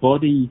her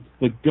body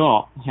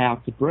forgot how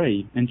to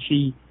breathe, and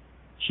she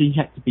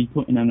had to be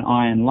put in an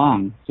iron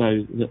lung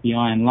so that the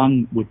iron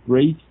lung would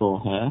breathe for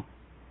her.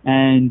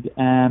 And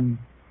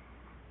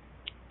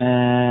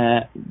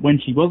when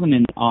she wasn't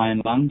in the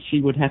iron lung, she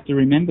would have to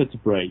remember to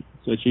breathe.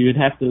 So she would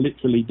have to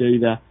literally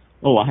do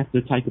I have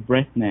to take a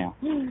breath now.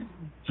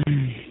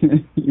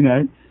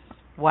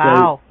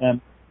 Wow. So,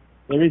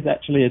 there is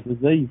actually a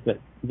disease that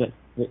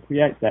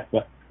creates that,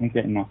 but I'm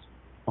getting off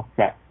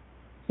track.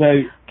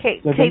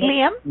 Okay,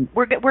 Liam,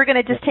 we're going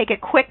to just take a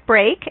quick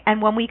break,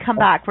 and when we come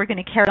back, we're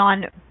going to carry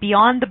on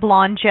beyond the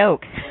blonde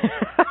joke.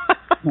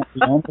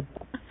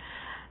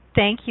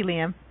 Thank you,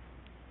 Liam.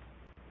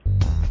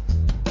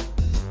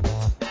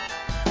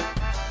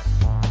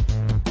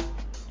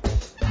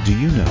 Do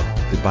you know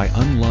that by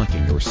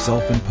unlocking your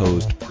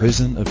self-imposed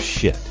prison of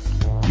shit,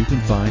 you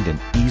can find an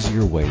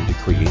easier way to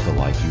create the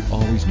life you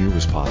always knew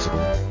was possible?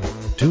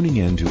 Tuning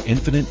in to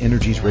Infinite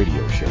Energies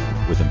radio show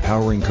with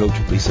empowering coach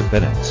Lisa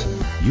Bennett,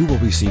 you will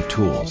receive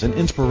tools and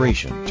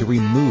inspiration to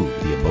remove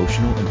the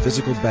emotional and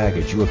physical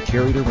baggage you have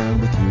carried around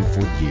with you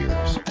for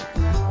years.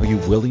 Are you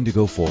willing to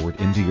go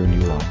forward into your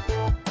new life?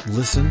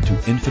 Listen to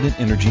Infinite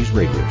Energies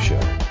radio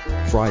show,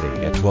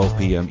 Friday at 12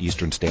 p.m.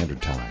 Eastern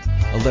Standard Time,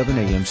 11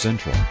 a.m.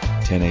 Central,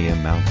 10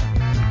 a.m.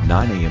 Mountain,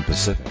 9 a.m.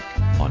 Pacific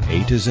on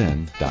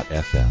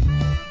A2Zen.fm.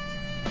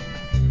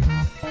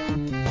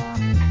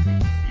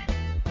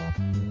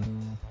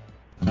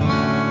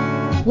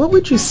 What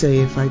would you say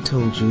if I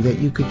told you that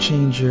you could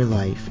change your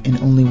life in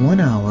only 1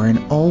 hour and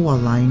all while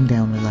lying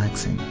down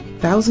relaxing?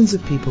 Thousands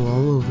of people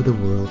all over the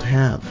world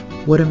have.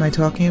 What am I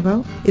talking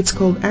about? It's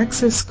called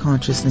Access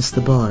Consciousness,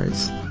 the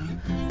bars.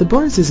 The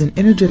bars is an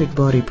energetic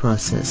body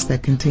process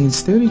that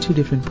contains 32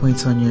 different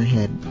points on your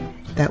head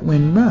that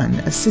when run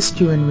assist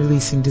you in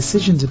releasing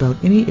decisions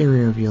about any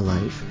area of your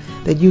life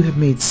that you have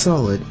made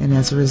solid and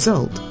as a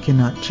result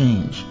cannot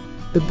change.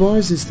 The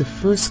bars is the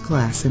first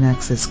class in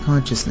Access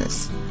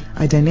Consciousness,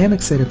 a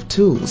dynamic set of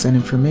tools and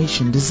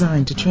information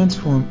designed to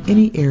transform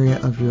any area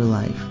of your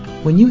life.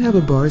 When you have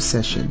a bars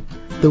session,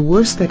 the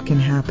worst that can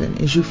happen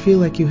is you feel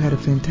like you had a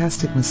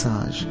fantastic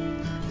massage.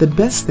 The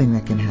best thing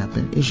that can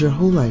happen is your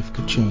whole life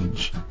could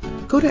change.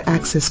 Go to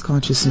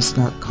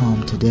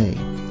accessconsciousness.com today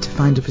to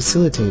find a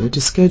facilitator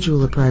to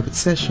schedule a private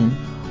session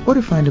or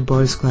to find a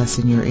bars class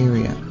in your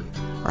area.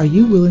 Are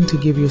you willing to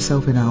give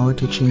yourself an hour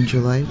to change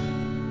your life?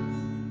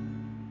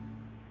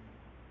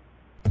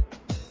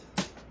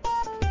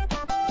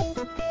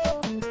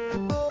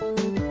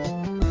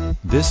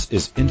 This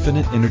is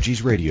Infinite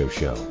Energies radio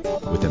show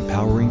with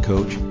empowering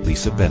coach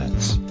Lisa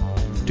Bennett.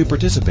 To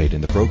participate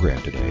in the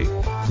program today,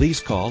 please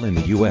call in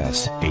the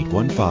U.S.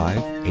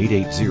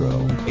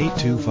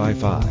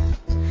 815-880-8255.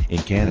 In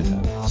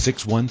Canada,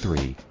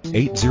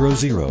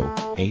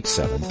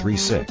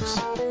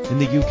 613-800-8736. In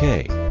the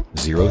UK,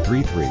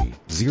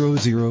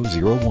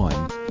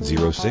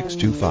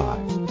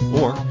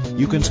 033-0001-0625. Or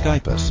you can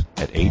Skype us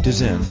at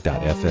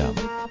A2Zen.fm.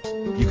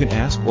 You can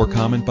ask or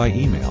comment by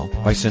email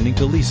by sending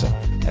to Lisa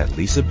at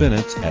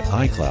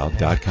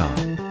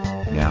lisabennett@icloud.com.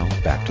 Now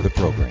back to the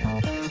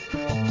program.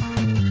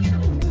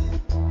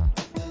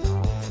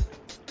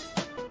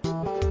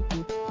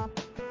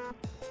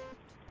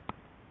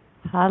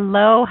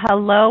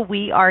 Hello.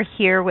 We are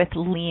here with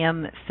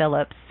Liam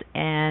Phillips,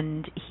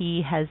 and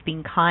he has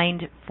been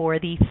kind for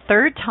the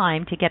third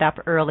time to get up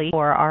early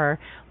for our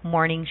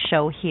morning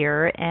show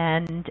here.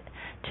 And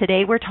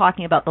today we're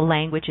talking about the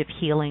language of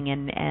healing,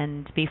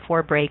 and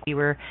before break we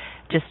were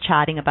just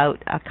chatting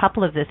about a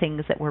couple of the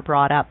things that were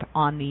brought up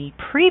on the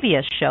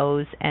previous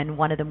shows, and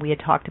one of them we had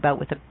talked about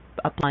with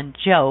a blunt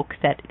joke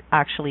that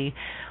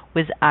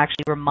was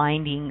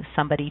reminding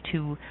somebody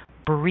to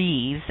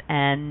breathe,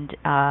 and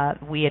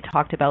we had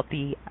talked about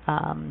the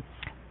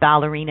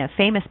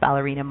famous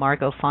ballerina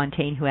Margot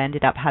Fontaine, who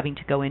ended up having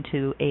to go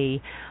into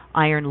a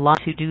iron lung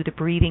to do the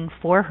breathing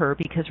for her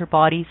because her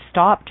body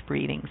stopped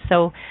breathing.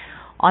 So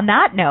on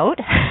that note,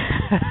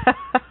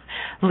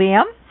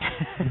 Liam,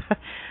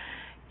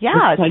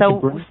 yeah,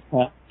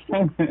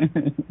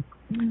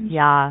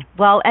 yeah,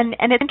 well, and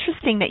it's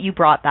interesting that you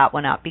brought that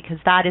one up, because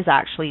that is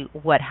actually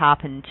what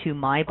happened to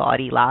my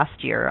body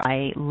last year.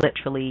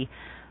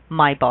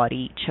 My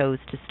body chose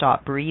to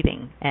stop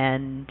breathing,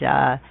 and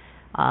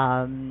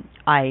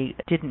I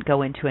didn't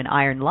go into an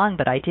iron lung,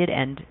 but I did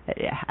end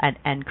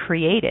and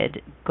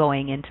created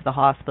going into the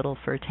hospital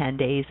for 10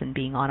 days and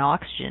being on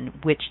oxygen,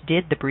 which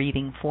did the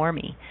breathing for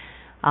me.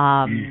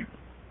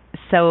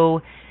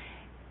 so,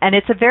 and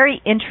it's a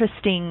very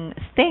interesting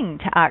thing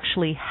to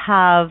actually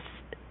have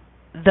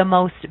the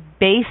most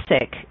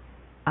basic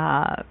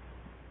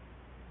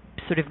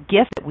sort of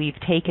gift that we've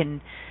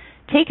taken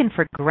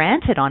for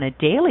granted on a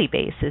daily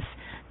basis,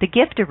 the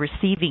gift of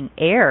receiving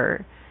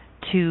air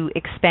to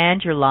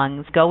expand your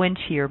lungs, go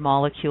into your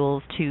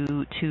molecules,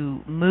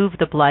 to move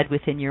the blood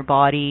within your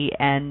body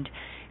and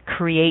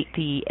create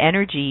the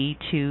energy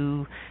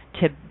to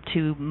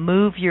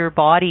move your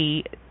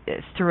body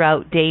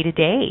throughout day to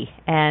day.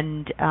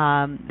 And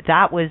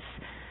that was,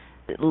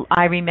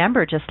 I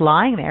remember just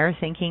lying there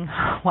thinking,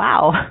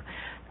 wow,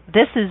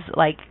 this is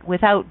like,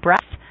 without breath,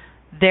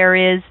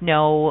 there is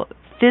no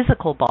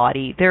physical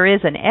body. There is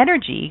an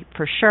energy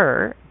for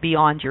sure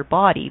beyond your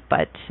body,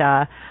 but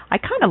I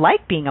kind of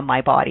like being in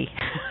my body.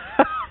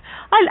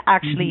 I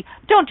actually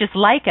don't just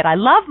like it, I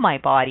love my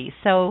body.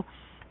 So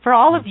for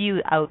all of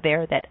you out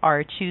there that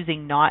are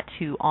choosing not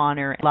to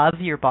honor and love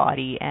your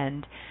body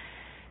and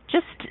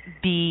just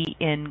be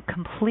in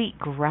complete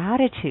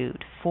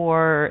gratitude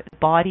for the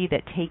body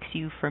that takes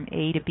you from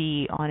A to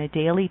B on a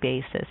daily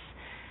basis,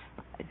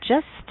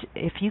 just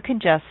if you can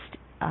just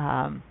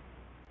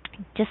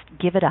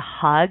give it a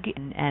hug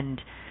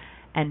and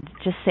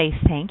just say,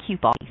 thank you,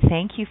 body.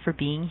 Thank you for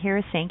being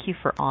here. Thank you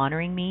for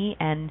honoring me.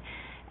 And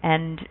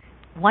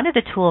one of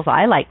the tools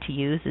I like to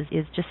use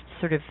is just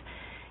sort of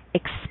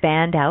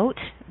expand out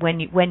when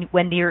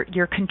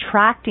you're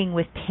contracting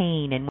with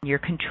pain and you're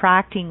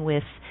contracting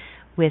with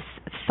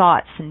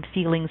thoughts and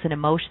feelings and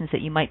emotions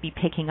that you might be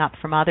picking up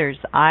from others.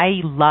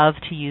 I love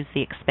to use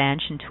the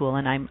expansion tool,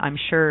 and I'm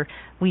sure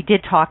we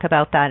did talk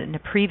about that in a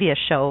previous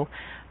show,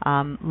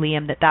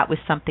 Liam, that was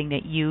something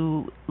that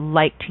you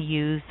like to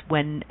use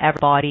when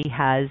everybody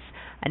has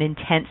an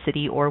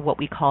intensity or what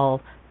we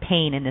call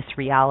pain in this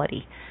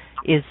reality,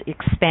 is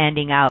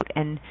expanding out.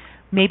 And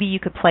maybe you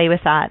could play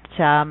with that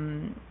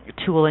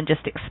tool and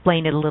just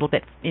explain it a little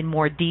bit in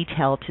more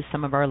detail to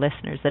some of our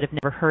listeners that have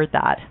never heard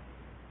that.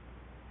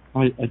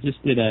 I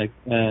just did a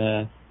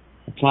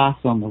class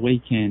on the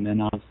weekend,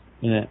 and I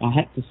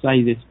had to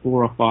say this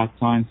 4 or 5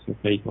 times for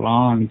people.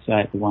 I'll only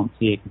say it once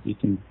here because you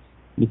can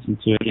listen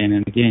to it again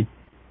and again.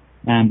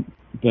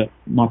 But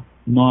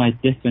my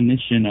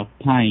definition of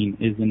pain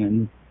is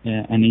an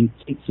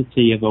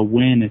intensity of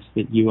awareness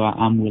that you are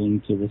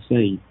unwilling to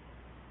receive.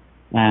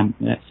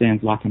 That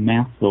sounds like a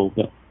mouthful,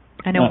 but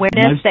an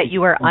awareness that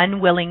you are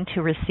unwilling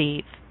to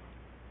receive.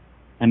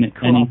 An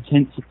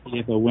intensity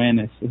of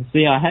awareness.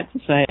 See, I had to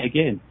say it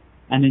again.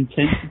 An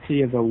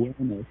intensity of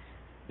awareness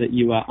that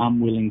you are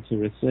unwilling to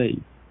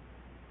receive.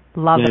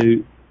 Love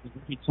it.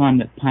 Every time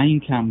that pain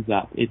comes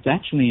up, it's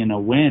actually an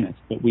awareness,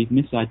 but we've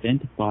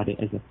misidentified it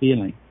as a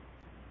feeling.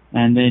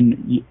 And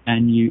then,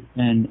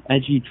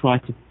 as you try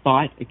to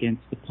fight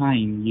against the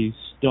pain, you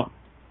stop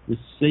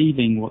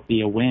receiving what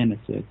the awareness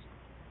is.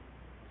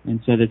 And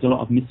so there's a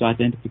lot of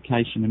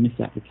misidentification and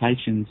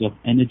misapplications of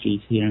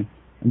energies here.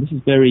 And this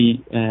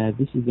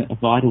is a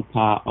vital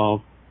part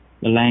of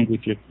the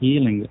language of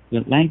healing.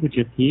 The language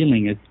of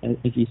healing,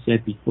 as you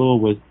said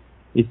before,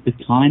 is the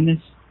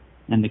kindness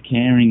and the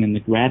caring and the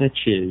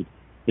gratitude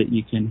that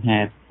you can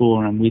have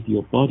for and with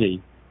your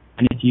body.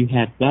 And if you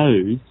have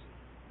those,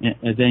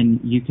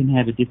 then you can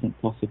have a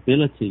different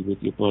possibility with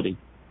your body.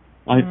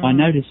 I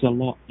notice a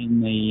lot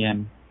in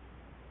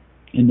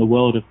the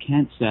world of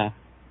cancer.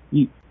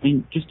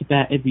 Just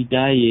about every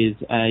day is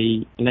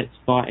a let's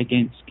fight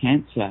against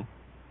cancer.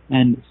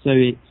 And so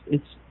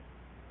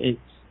it's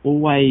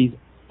always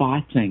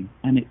fighting,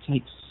 and it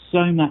takes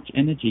so much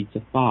energy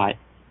to fight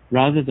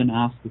rather than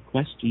ask the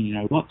question,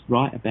 what's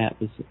right about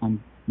this that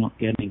I'm not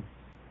getting?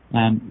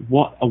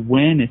 What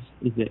awareness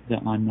is it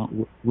that I'm not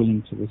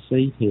willing to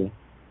receive here?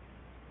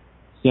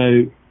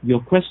 So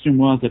your question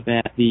was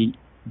about the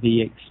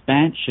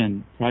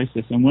expansion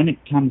process, and when it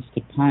comes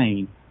to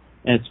pain,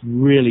 it's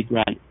really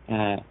great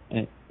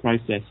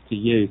process to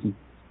use. And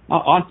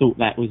I thought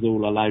that was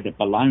all a load of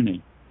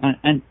baloney.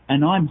 And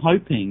I'm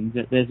hoping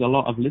that there's a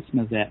lot of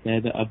listeners out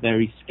there that are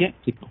very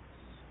skeptical,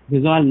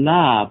 because I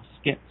love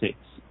skeptics.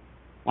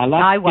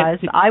 I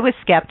was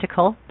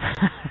skeptical.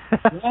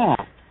 Yeah,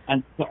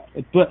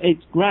 but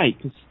it's great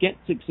because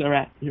skeptics are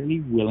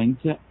actually willing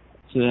to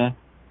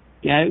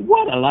go,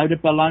 what a load of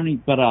baloney,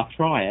 but I'll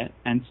try it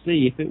and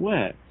see if it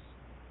works.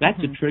 That's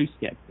a true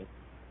skeptic.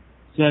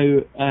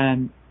 So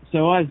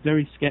I was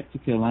very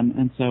skeptical,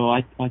 and so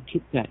I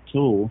took that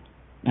tool.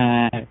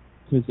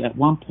 Because at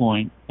one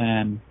point,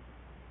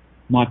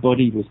 my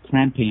body was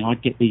cramping.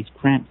 I'd get these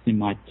cramps in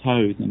my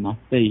toes and my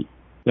feet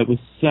that was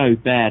so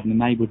bad,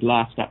 and they would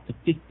last up to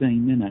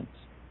 15 minutes.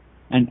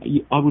 And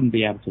I wouldn't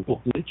be able to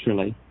walk,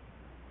 literally.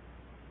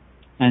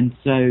 And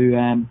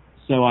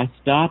so I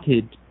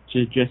started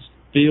to just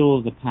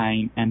feel the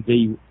pain and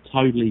be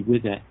totally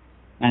with it,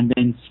 and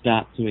then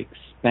start to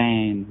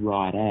expand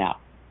right out.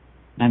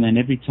 And then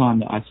every time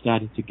that I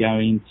started to go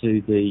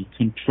into the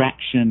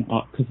contraction,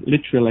 because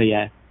literally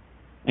a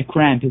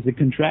cramp is a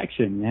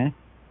contraction, yeah?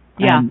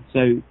 Yeah. And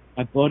so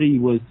my body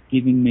was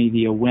giving me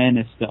the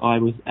awareness that I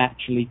was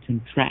actually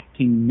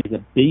contracting as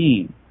a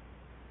being.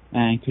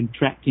 and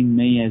contracting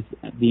me as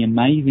the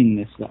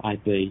amazingness that I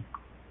be.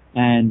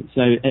 And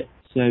so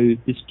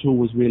this tool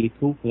was really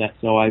cool for that.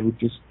 So I would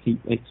just keep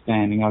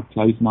expanding. I'd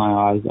close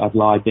my eyes, I'd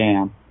lie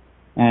down,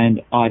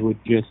 and I would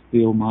just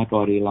feel my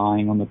body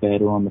lying on the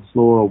bed or on the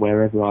floor or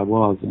wherever I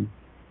was, and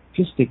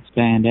just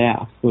expand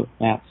out a foot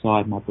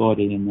outside my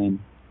body, and then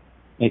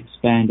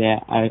expand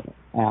out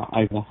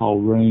over the whole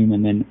room,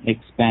 and then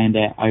expand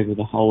out over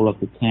the whole of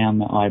the town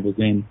that I was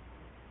in,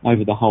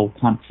 over the whole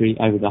country,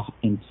 over the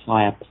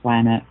entire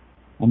planet,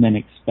 and then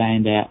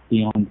expand out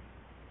beyond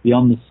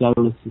the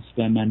solar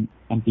system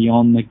and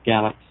beyond the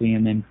galaxy,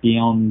 and then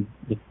beyond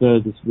the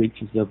furthest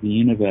reaches of the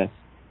universe.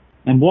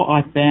 And what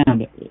I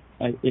found,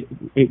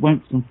 it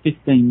went from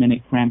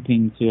 15-minute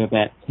cramping to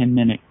about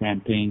 10-minute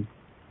cramping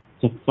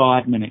to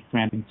 5-minute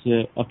cramping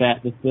to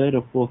about the third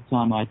or fourth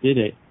time I did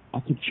it, I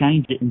could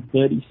change it in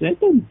 30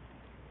 seconds.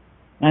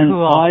 And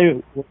cool.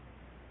 I was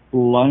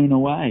blown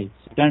away.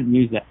 So don't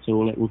use that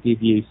tool. It will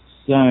give you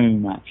so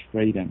much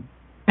freedom.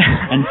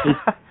 And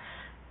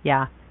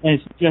yeah.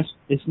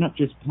 It's not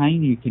just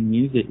pain you can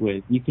use it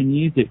with. You can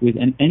use it with,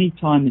 and any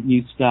time that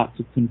you start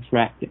to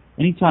contract it,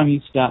 any time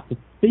you start to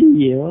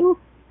feel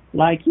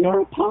like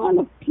you're a pile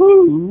of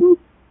poo,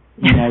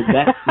 you know,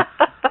 that's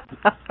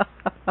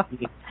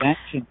the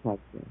expansion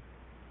process.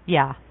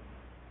 Yeah.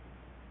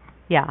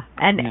 Yeah.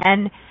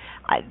 And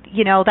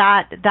you know,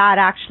 that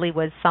actually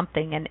was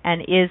something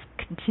and is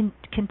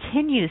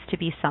continues to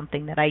be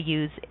something that I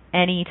use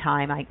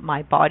anytime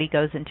my body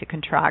goes into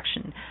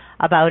contraction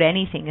about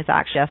anything, is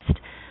actually just,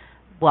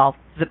 well,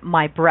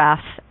 my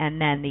breath and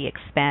then the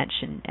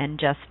expansion, and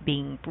just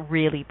being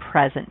really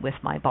present with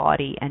my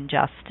body and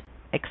just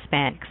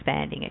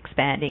expanding,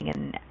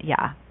 and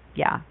yeah,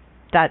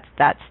 that's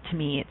to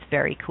me, it's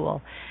very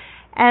cool.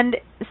 And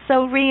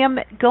so,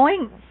 Rhiam,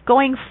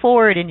 going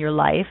forward in your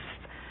life,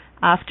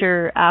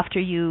 after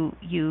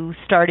you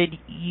started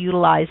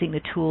utilizing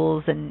the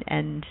tools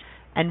and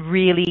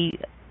really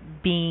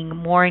being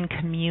more in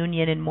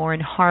communion and more in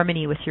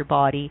harmony with your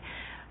body,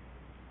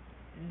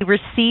 the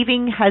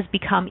receiving has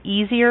become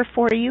easier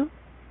for you?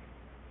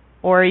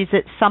 Or is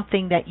it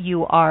something that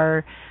you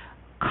are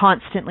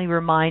constantly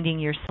reminding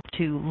yourself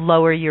to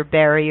lower your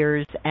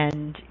barriers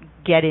and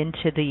get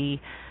into the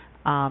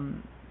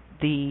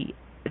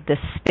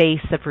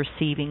space of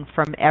receiving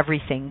from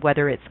everything,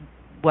 whether it's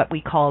what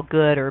we call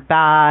good or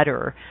bad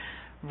or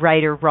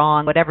right or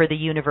wrong, whatever the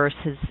universe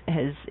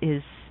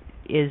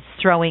is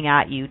throwing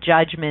at you,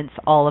 judgments,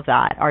 all of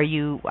that?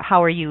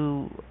 How are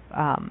you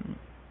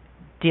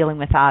dealing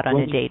with that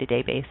on a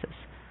day-to-day basis?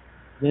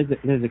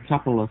 There's a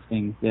couple of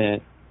things there.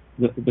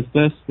 The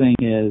first thing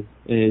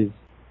is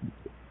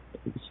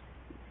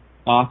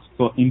ask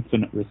for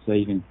infinite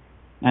receiving.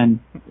 And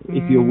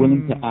if you're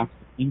willing to ask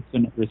for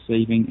infinite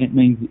receiving, it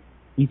means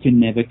you can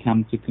never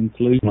come to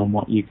conclusion on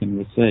what you can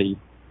receive.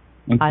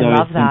 And so I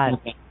love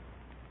that.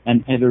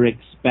 An ever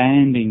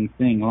expanding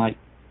thing. Like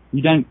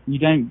you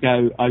don't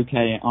go,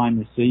 okay, I'm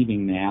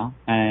receiving now,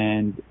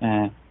 and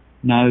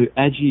no,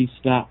 as you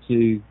start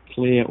to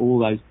clear all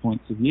those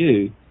points of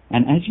view,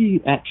 and as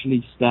you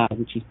actually start,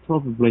 which is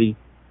probably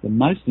the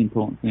most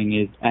important thing,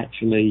 is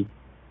actually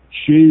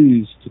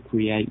choose to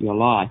create your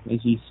life. As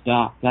you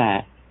start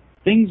that,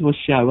 things will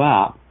show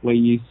up where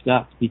you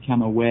start to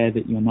become aware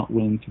that you're not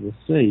willing to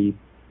receive,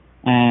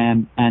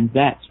 and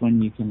that's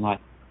when you can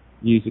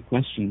use a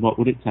question: what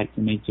would it take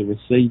for me to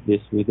receive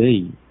this with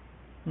ease?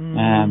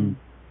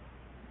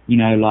 You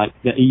know, like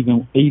the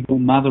evil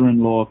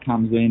mother-in-law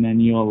comes in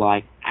and you're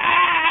like,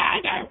 I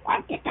don't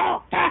want to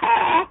talk to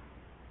her.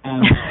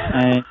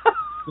 And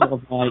sort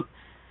of like,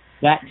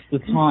 that's the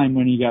time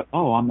when you go,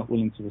 oh, I'm not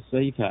willing to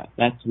receive her.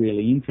 That's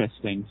really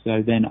interesting.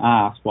 So then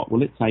ask, what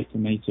will it take for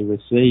me to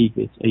receive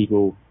this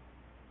evil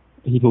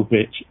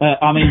bitch?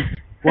 What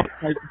will it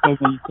take for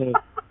me to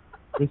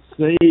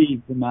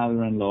receive the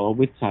mother-in-law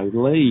with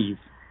total ease?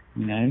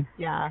 You know?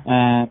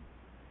 Yeah.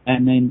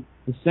 And then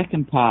the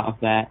second part of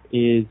that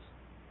is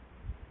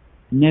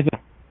never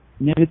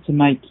to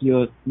make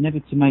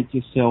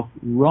yourself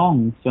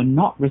wrong for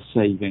not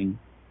receiving.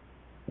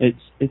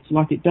 It's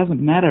like, it doesn't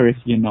matter if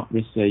you're not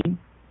receiving,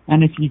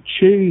 and if you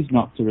choose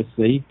not to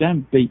receive,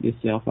 don't beat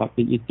yourself up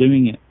that you're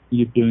doing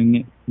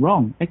it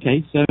wrong.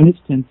 Okay, so in this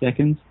 10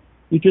 seconds,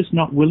 you're just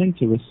not willing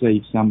to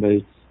receive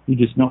somebody.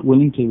 You're just not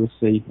willing to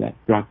receive that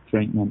drug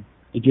treatment.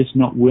 You're just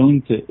not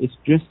willing to. It's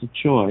just a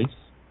choice.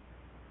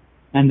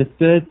 And the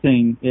third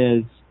thing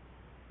is,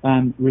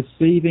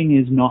 receiving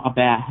is not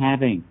about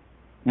having.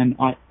 And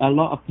a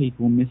lot of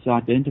people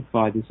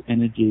misidentify this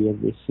energy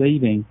of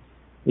receiving,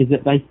 is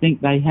that they think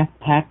they have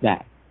to have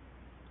that.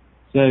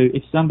 So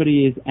if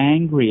somebody is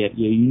angry at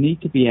you, you need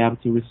to be able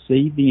to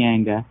receive the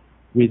anger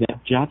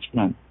without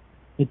judgment.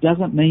 It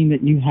doesn't mean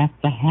that you have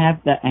to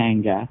have the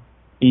anger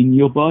in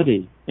your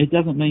body. It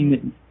doesn't mean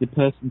that the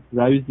person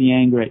throws the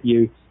anger at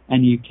you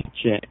and you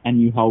catch it and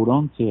you hold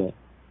on to it.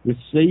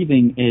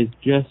 Receiving is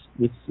just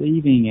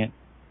receiving it,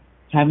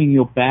 having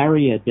your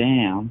barrier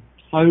down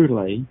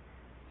totally,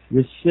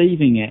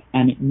 receiving it,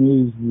 and it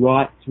moves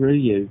right through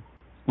you.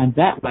 And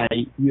that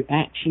way, you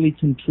actually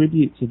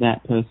contribute to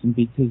that person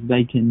because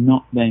they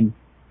cannot then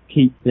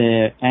keep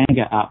their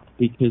anger up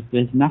because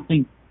there's no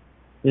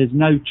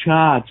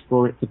charge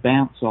for it to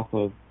bounce off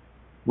of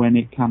when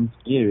it comes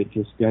to you. It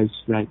just goes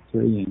straight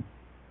through you.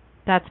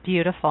 That's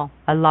beautiful.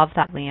 I love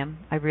that, Liam.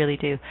 I really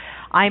do.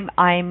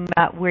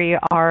 We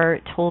are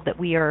told that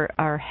we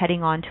are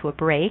heading on to a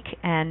break,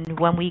 and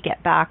when we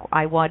get back,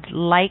 I would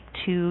like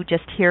to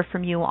just hear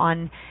from you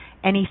on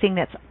anything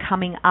that's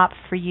coming up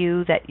for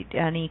you, that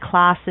any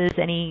classes,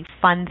 any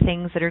fun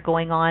things that are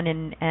going on,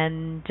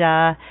 and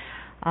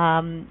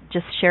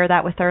just share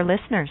that with our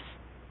listeners.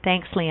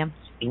 Thanks, Liam.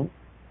 Yeah.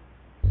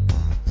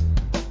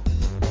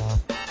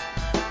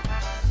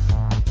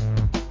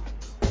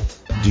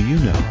 Do you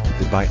know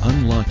that by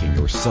unlocking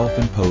your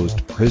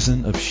self-imposed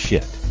prison of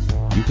shit,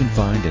 you can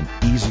find an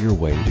easier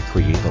way to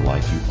create the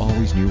life you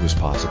always knew was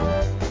possible?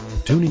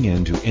 Tuning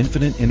in to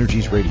Infinite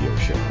Energies radio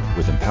show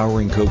with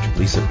empowering coach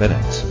Lisa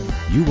Bennett,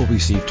 you will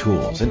receive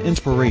tools and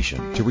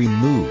inspiration to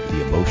remove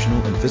the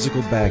emotional and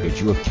physical baggage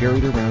you have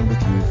carried around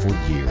with you for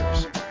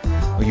years.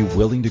 Are you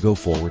willing to go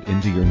forward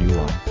into your new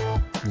life?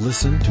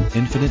 Listen to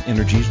Infinite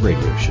Energies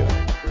radio show,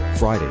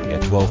 Friday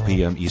at 12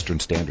 p.m. Eastern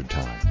Standard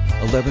Time,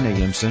 11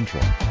 a.m.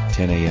 Central,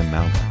 10 a.m.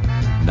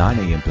 Mountain, 9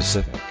 a.m.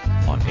 Pacific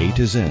on A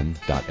to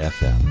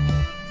Zen.fm.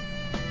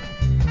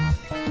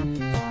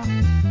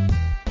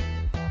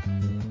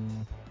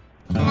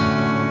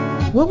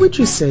 What would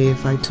you say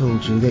if I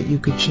told you that you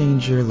could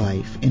change your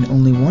life in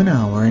only 1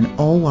 hour and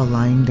all while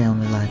lying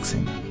down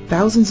relaxing?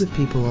 Thousands of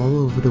people all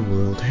over the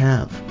world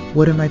have.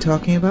 What am I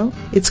talking about?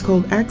 It's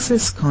called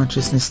Access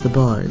Consciousness, the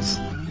bars.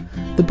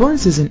 The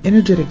bars is an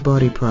energetic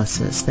body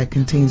process that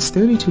contains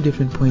 32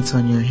 different points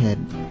on your head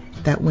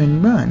that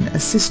when run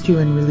assist you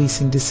in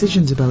releasing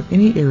decisions about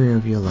any area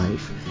of your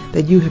life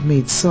that you have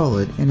made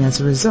solid and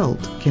as a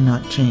result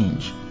cannot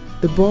change.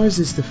 The bars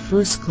is the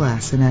first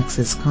class in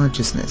Access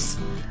Consciousness,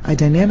 a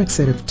dynamic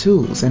set of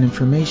tools and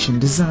information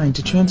designed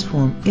to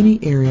transform any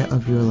area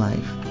of your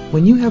life.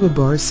 When you have a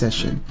bars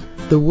session,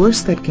 the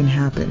worst that can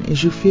happen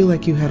is you feel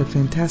like you had a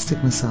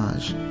fantastic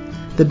massage.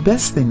 The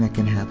best thing that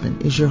can happen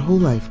is your whole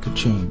life could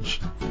change.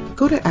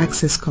 Go to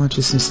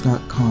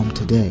accessconsciousness.com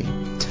today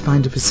to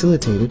find a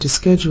facilitator to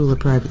schedule a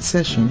private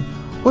session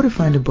or to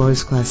find a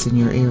bars class in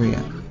your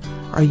area.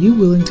 Are you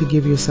willing to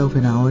give yourself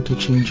an hour to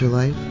change your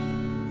life?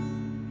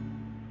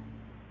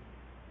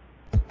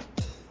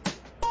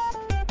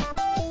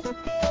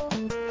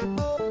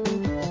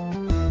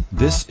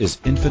 This is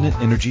Infinite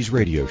Energies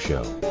radio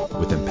show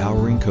with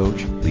empowering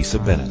coach Lisa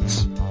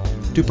Bennett.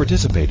 To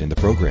participate in the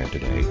program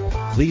today,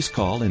 please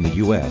call in the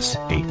U.S.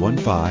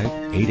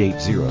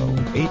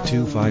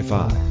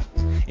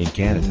 815-880-8255. In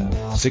Canada,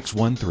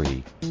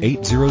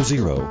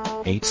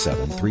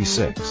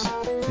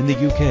 613-800-8736. In the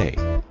UK,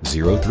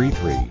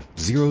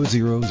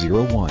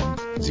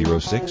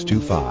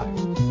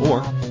 033-0001-0625.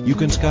 Or you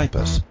can Skype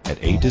us at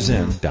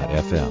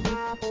a2zen.fm.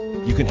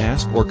 You can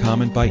ask or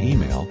comment by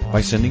email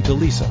by sending to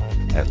Lisa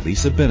at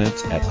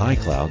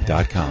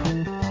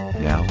lisabennett@icloud.com.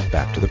 Now,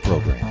 back to the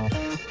program.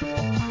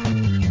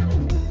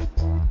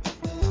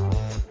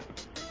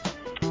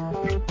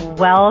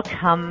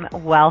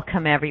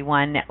 Welcome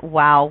everyone.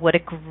 Wow, what a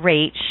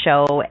great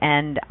show.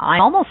 And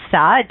I'm almost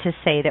sad to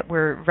say that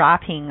we're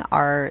wrapping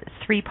our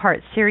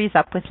 3-part series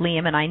up with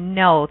Liam, and I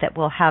know that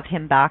we'll have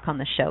him back on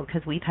the show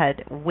because we've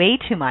had way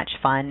too much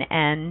fun.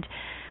 And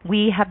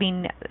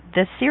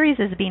this series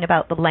has been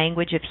about the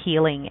language of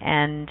healing,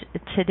 and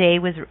today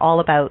was all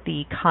about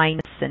the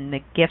kindness and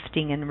the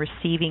gifting and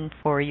receiving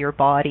for your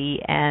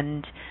body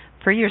and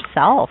for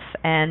yourself.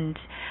 And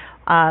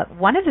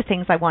one of the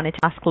things I wanted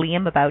to ask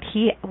Liam about,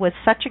 he was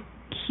such a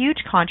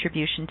huge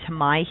contribution to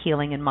my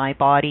healing in my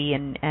body,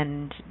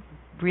 and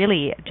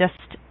really just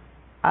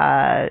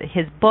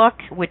his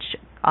book, which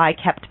I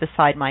kept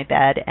beside my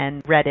bed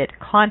and read it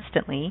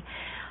constantly.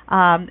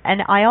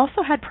 And I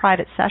also had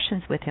private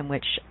sessions with him,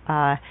 which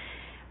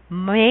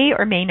may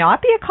or may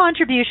not be a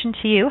contribution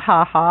to you,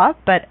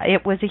 but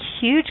it was a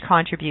huge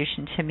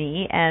contribution to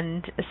me.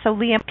 And so,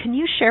 Liam, can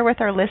you share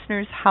with our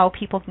listeners how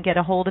people can get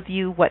a hold of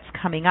you, what's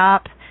coming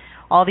up,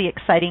 all the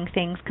exciting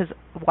things? Because,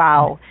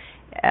 wow,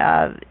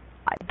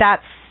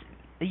 that's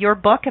your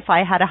book. If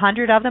I had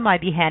 100 of them,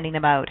 I'd be handing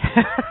them out.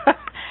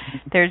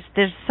 There's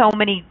so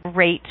many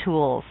great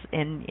tools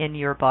in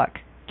your book,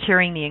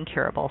 Curing the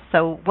Incurable.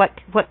 So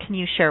what can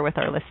you share with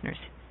our listeners?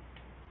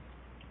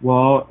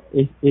 Well,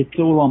 it's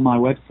all on my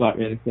website,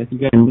 really. So if you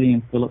go to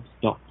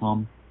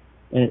liamphillips.com,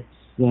 it's...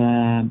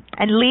 and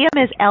Liam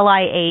is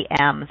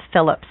Liam,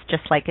 Phillips,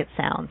 just like it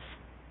sounds.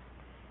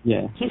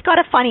 Yeah. He's got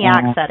a funny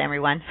accent,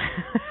 everyone.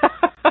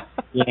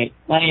 Yeah,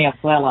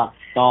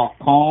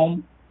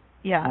 liamphillips.com.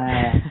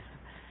 Yeah.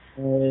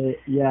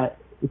 Yeah,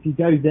 if you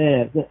go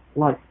there,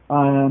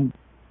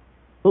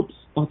 oops,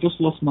 I just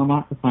lost my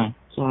microphone.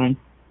 Sorry.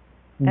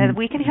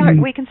 We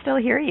can still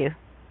hear you.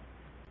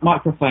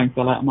 Microphone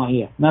fell out of my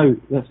ear. No,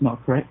 that's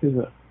not correct, is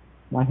it?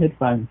 My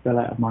headphone fell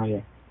out of my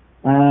ear.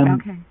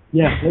 Okay.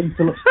 Yeah,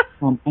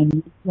 liamphillips.com,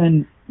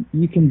 and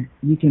you can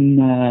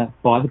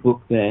buy the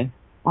book there.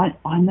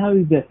 I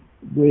know that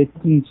we're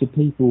talking to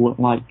people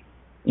like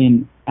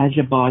in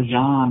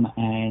Azerbaijan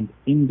and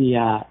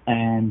India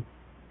and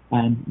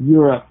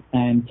Europe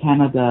and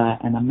Canada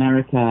and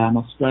America and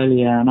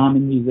Australia, and I'm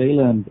in New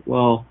Zealand.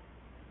 Well,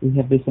 we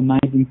have this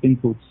amazing thing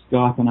called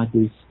Skype, and I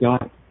do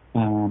Skype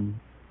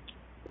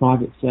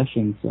private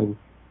sessions, so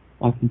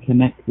I can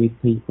connect with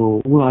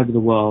people all over the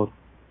world.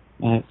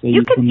 So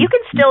you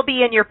can still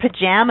be in your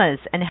pajamas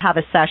and have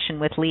a session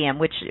with Liam,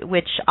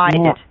 which I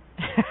did.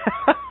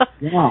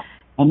 Yeah,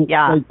 and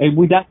so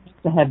we don't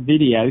have to have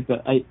video,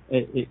 but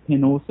it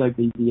can also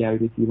be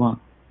videoed if you want.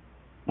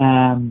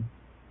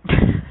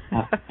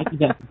 I think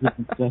that's a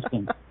different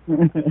session.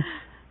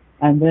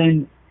 And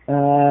then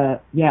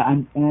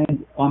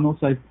and I've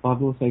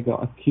also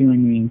got a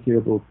Curing the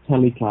Incurable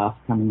teleclass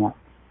coming up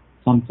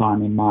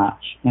sometime in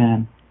March,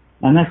 and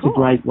that's a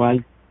great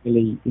way,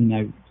 really,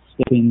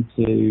 step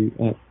into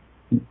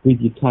with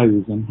your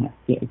toes and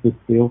get a good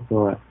feel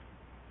for it.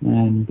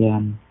 And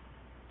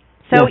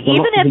so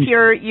even if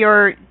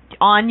you're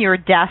on your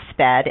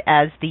deathbed,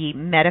 as the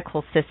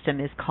medical system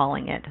is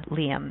calling it,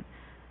 Liam,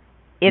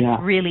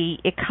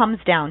 it comes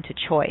down to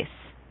choice.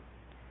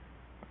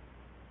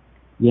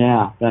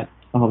 Yeah, that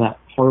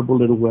horrible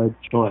little word,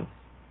 choice.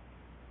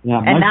 Yeah,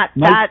 and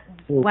that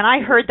when I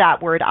heard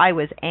that word, I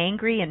was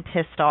angry and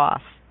pissed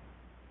off,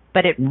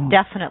 but it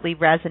definitely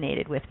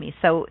resonated with me.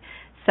 So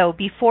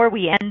before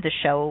we end the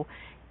show,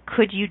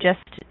 could you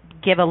just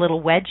give a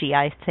little wedgie,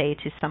 I say,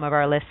 to some of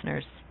our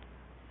listeners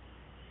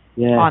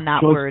on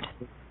that word?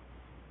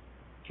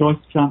 Choice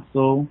trumps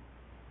all,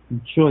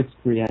 and choice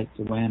creates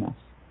awareness.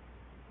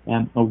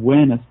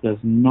 Awareness does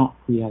not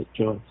create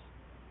choice.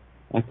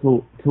 I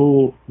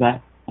call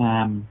that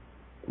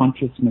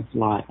consciousness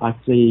light. I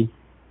see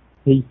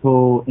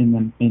people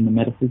in the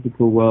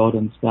metaphysical world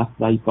and stuff.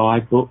 They buy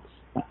books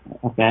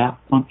about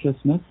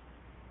consciousness.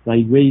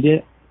 They read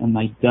it and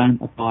they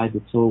don't apply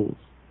the tools.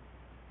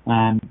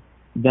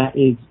 That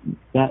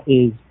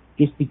is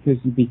just because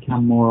you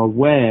become more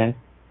aware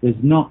does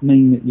not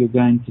mean that you're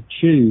going to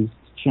choose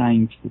to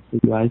change the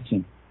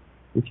situation.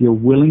 If you're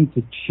willing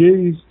to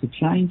choose to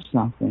change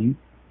something,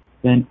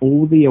 then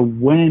all the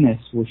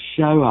awareness will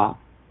show up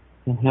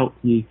to help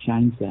you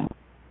change that.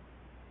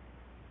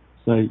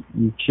 So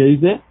you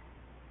choose it,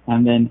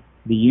 and then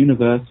the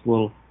universe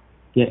will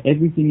get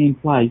everything in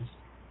place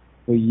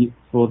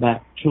for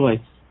that choice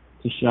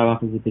to show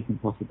up as a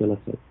different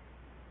possibility.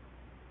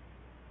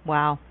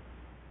 Wow.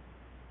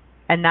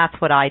 And that's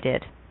what I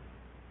did.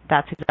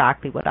 That's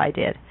exactly what I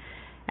did.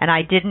 And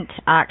I didn't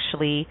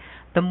actually,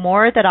 the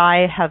more that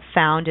I have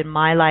found in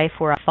my life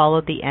where I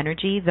followed the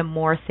energy, the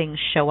more things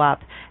show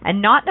up.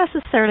 And not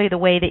necessarily the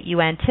way that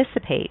you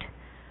anticipate.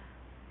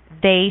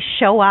 They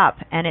show up,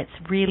 and it's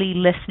really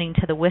listening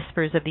to the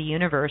whispers of the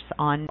universe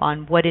on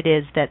what it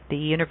is that the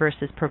universe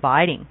is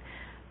providing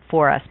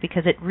for us,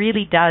 because it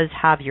really does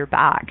have your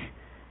back.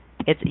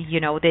 It's,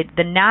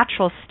 the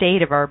natural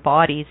state of our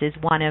bodies is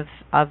one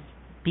of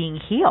being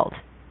healed.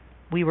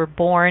 We were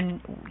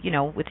born,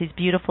 with these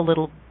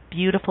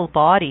beautiful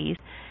bodies,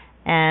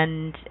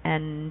 and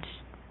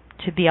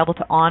to be able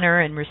to honor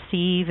and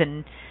receive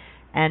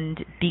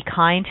and be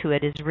kind to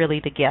it is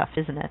really the gift,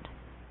 isn't it?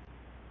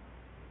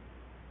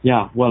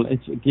 Yeah, well,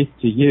 it's a gift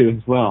to you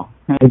as well.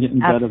 Getting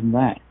better than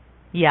that.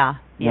 Yeah.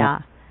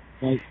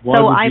 Why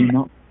so would I'm. You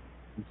not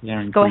be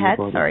caring Go for ahead.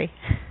 your body? Sorry.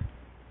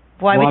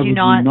 Why would you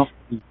not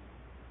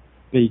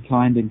be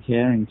kind and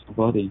caring to the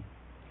body?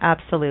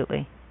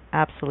 Absolutely.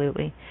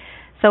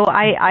 So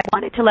I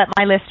wanted to let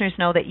my listeners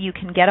know that you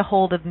can get a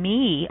hold of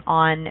me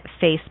on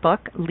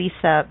Facebook,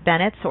 Lisa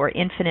Bennett, or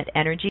Infinite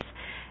Energies.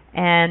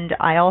 And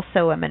I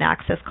also am an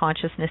Access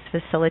Consciousness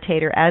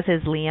facilitator, as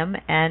is Liam.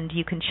 And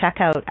you can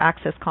check out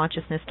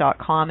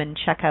accessconsciousness.com and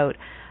check out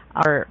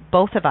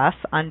both of us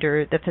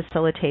under the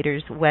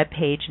facilitators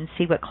webpage and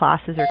see what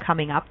classes are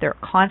coming up. They're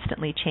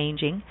constantly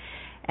changing.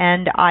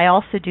 And I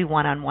also do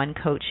one-on-one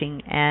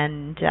coaching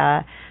and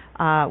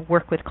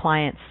work with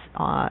clients,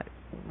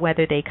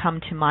 whether they come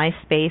to my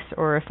space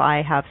or if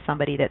I have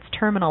somebody that's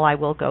terminal, I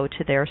will go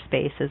to their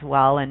space as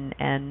well. And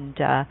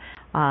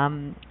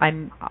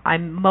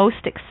I'm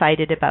most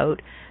excited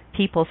about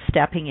people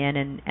stepping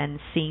in and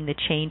seeing the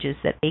changes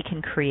that they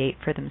can create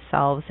for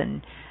themselves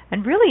and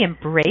really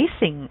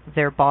embracing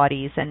their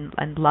bodies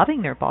and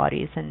loving their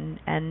bodies.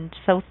 And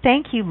so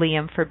thank you,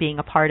 Liam, for being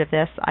a part of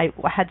this. I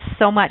had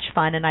so much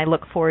fun, and I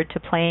look forward to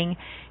playing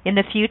in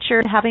the future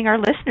and having our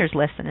listeners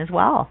listen as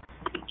well.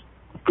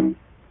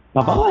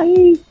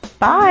 Bye-bye.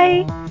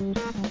 Bye.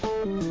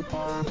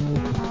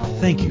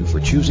 Thank you for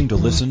choosing to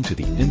listen to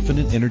the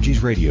Infinite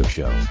Energies radio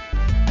show.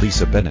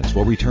 Lisa Bennett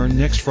will return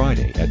next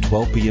Friday at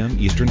 12 p.m.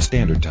 Eastern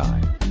Standard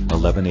Time,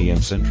 11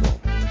 a.m.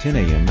 Central, 10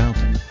 a.m.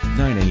 Mountain,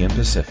 9 a.m.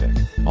 Pacific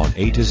on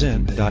A to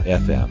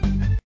Zen.fm.